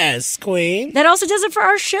 Yes, Queen. That also does it for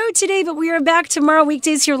our show today, but we are back tomorrow,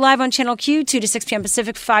 weekdays here live on Channel Q, 2 to 6 p.m.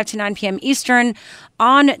 Pacific, 5 to 9 p.m. Eastern.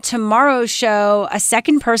 On tomorrow's show, a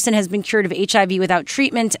second person has been cured of HIV without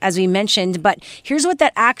treatment, as we mentioned, but here's what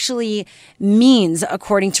that actually means,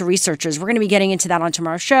 according to researchers. We're going to be getting into that on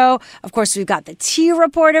tomorrow's show. Of course, we've got the Tea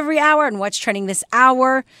Report every hour and what's trending this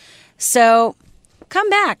hour. So come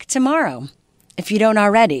back tomorrow, if you don't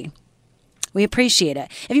already. We appreciate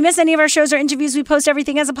it. If you miss any of our shows or interviews, we post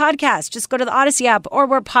everything as a podcast. Just go to the Odyssey app or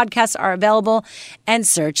where podcasts are available and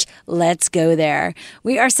search Let's Go There.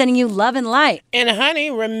 We are sending you love and light. And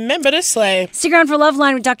honey, remember to slay. Stick around for Love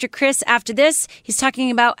Line with Dr. Chris after this. He's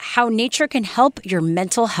talking about how nature can help your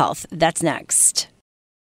mental health. That's next.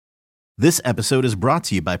 This episode is brought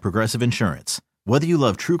to you by Progressive Insurance. Whether you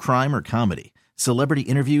love true crime or comedy, celebrity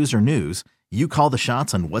interviews or news, you call the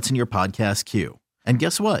shots on what's in your podcast queue. And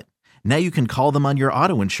guess what? Now you can call them on your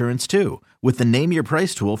auto insurance, too, with the Name Your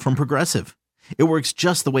Price tool from Progressive. It works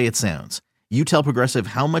just the way it sounds. You tell Progressive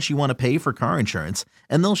how much you want to pay for car insurance,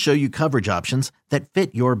 and they'll show you coverage options that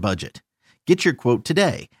fit your budget. Get your quote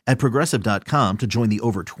today at Progressive.com to join the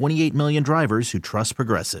over 28 million drivers who trust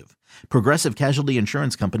Progressive. Progressive Casualty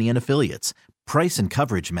Insurance Company and Affiliates. Price and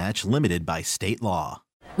coverage match limited by state law.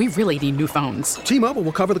 We really need new phones. T-Mobile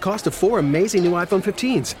will cover the cost of 4 amazing new iPhone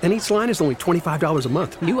 15s, and each line is only $25 a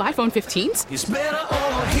month. New iPhone 15s? It's better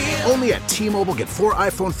over here. Only at T-Mobile, get 4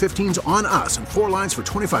 iPhone 15s on us and 4 lines for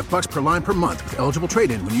 $25 per line per month with eligible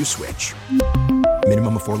trade-in when you switch.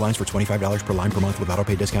 Minimum of 4 lines for $25 per line per month with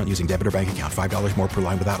autopay discount using debit or bank account. $5 more per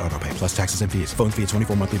line without autopay, plus taxes and fees. Phone fee at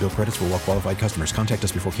 24 monthly bill credits for well-qualified customers. Contact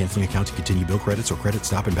us before canceling account to continue bill credits or credit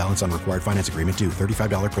stop and balance on required finance agreement due.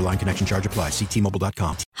 $35 per line connection charge applies. See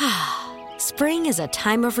T-Mobile.com. Spring is a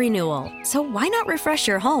time of renewal, so why not refresh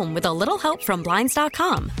your home with a little help from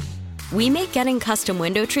Blinds.com? We make getting custom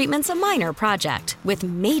window treatments a minor project with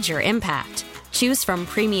major impact. Choose from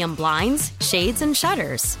premium blinds, shades, and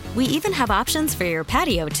shutters. We even have options for your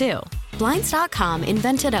patio, too. Blinds.com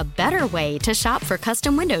invented a better way to shop for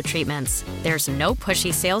custom window treatments. There's no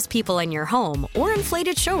pushy salespeople in your home or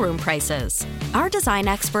inflated showroom prices. Our design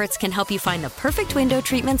experts can help you find the perfect window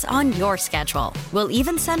treatments on your schedule. We'll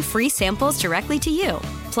even send free samples directly to you.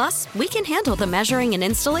 Plus, we can handle the measuring and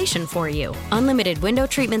installation for you. Unlimited window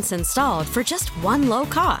treatments installed for just one low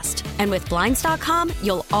cost. And with Blinds.com,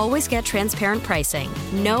 you'll always get transparent pricing.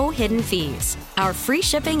 No hidden fees. Our free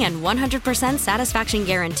shipping and 100% satisfaction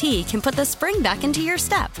guarantee can put the spring back into your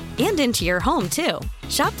step and into your home, too.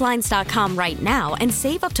 Shop Blinds.com right now and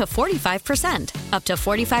save up to 45%. Up to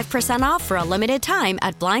 45% off for a limited time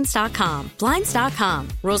at Blinds.com. Blinds.com.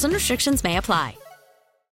 Rules and restrictions may apply.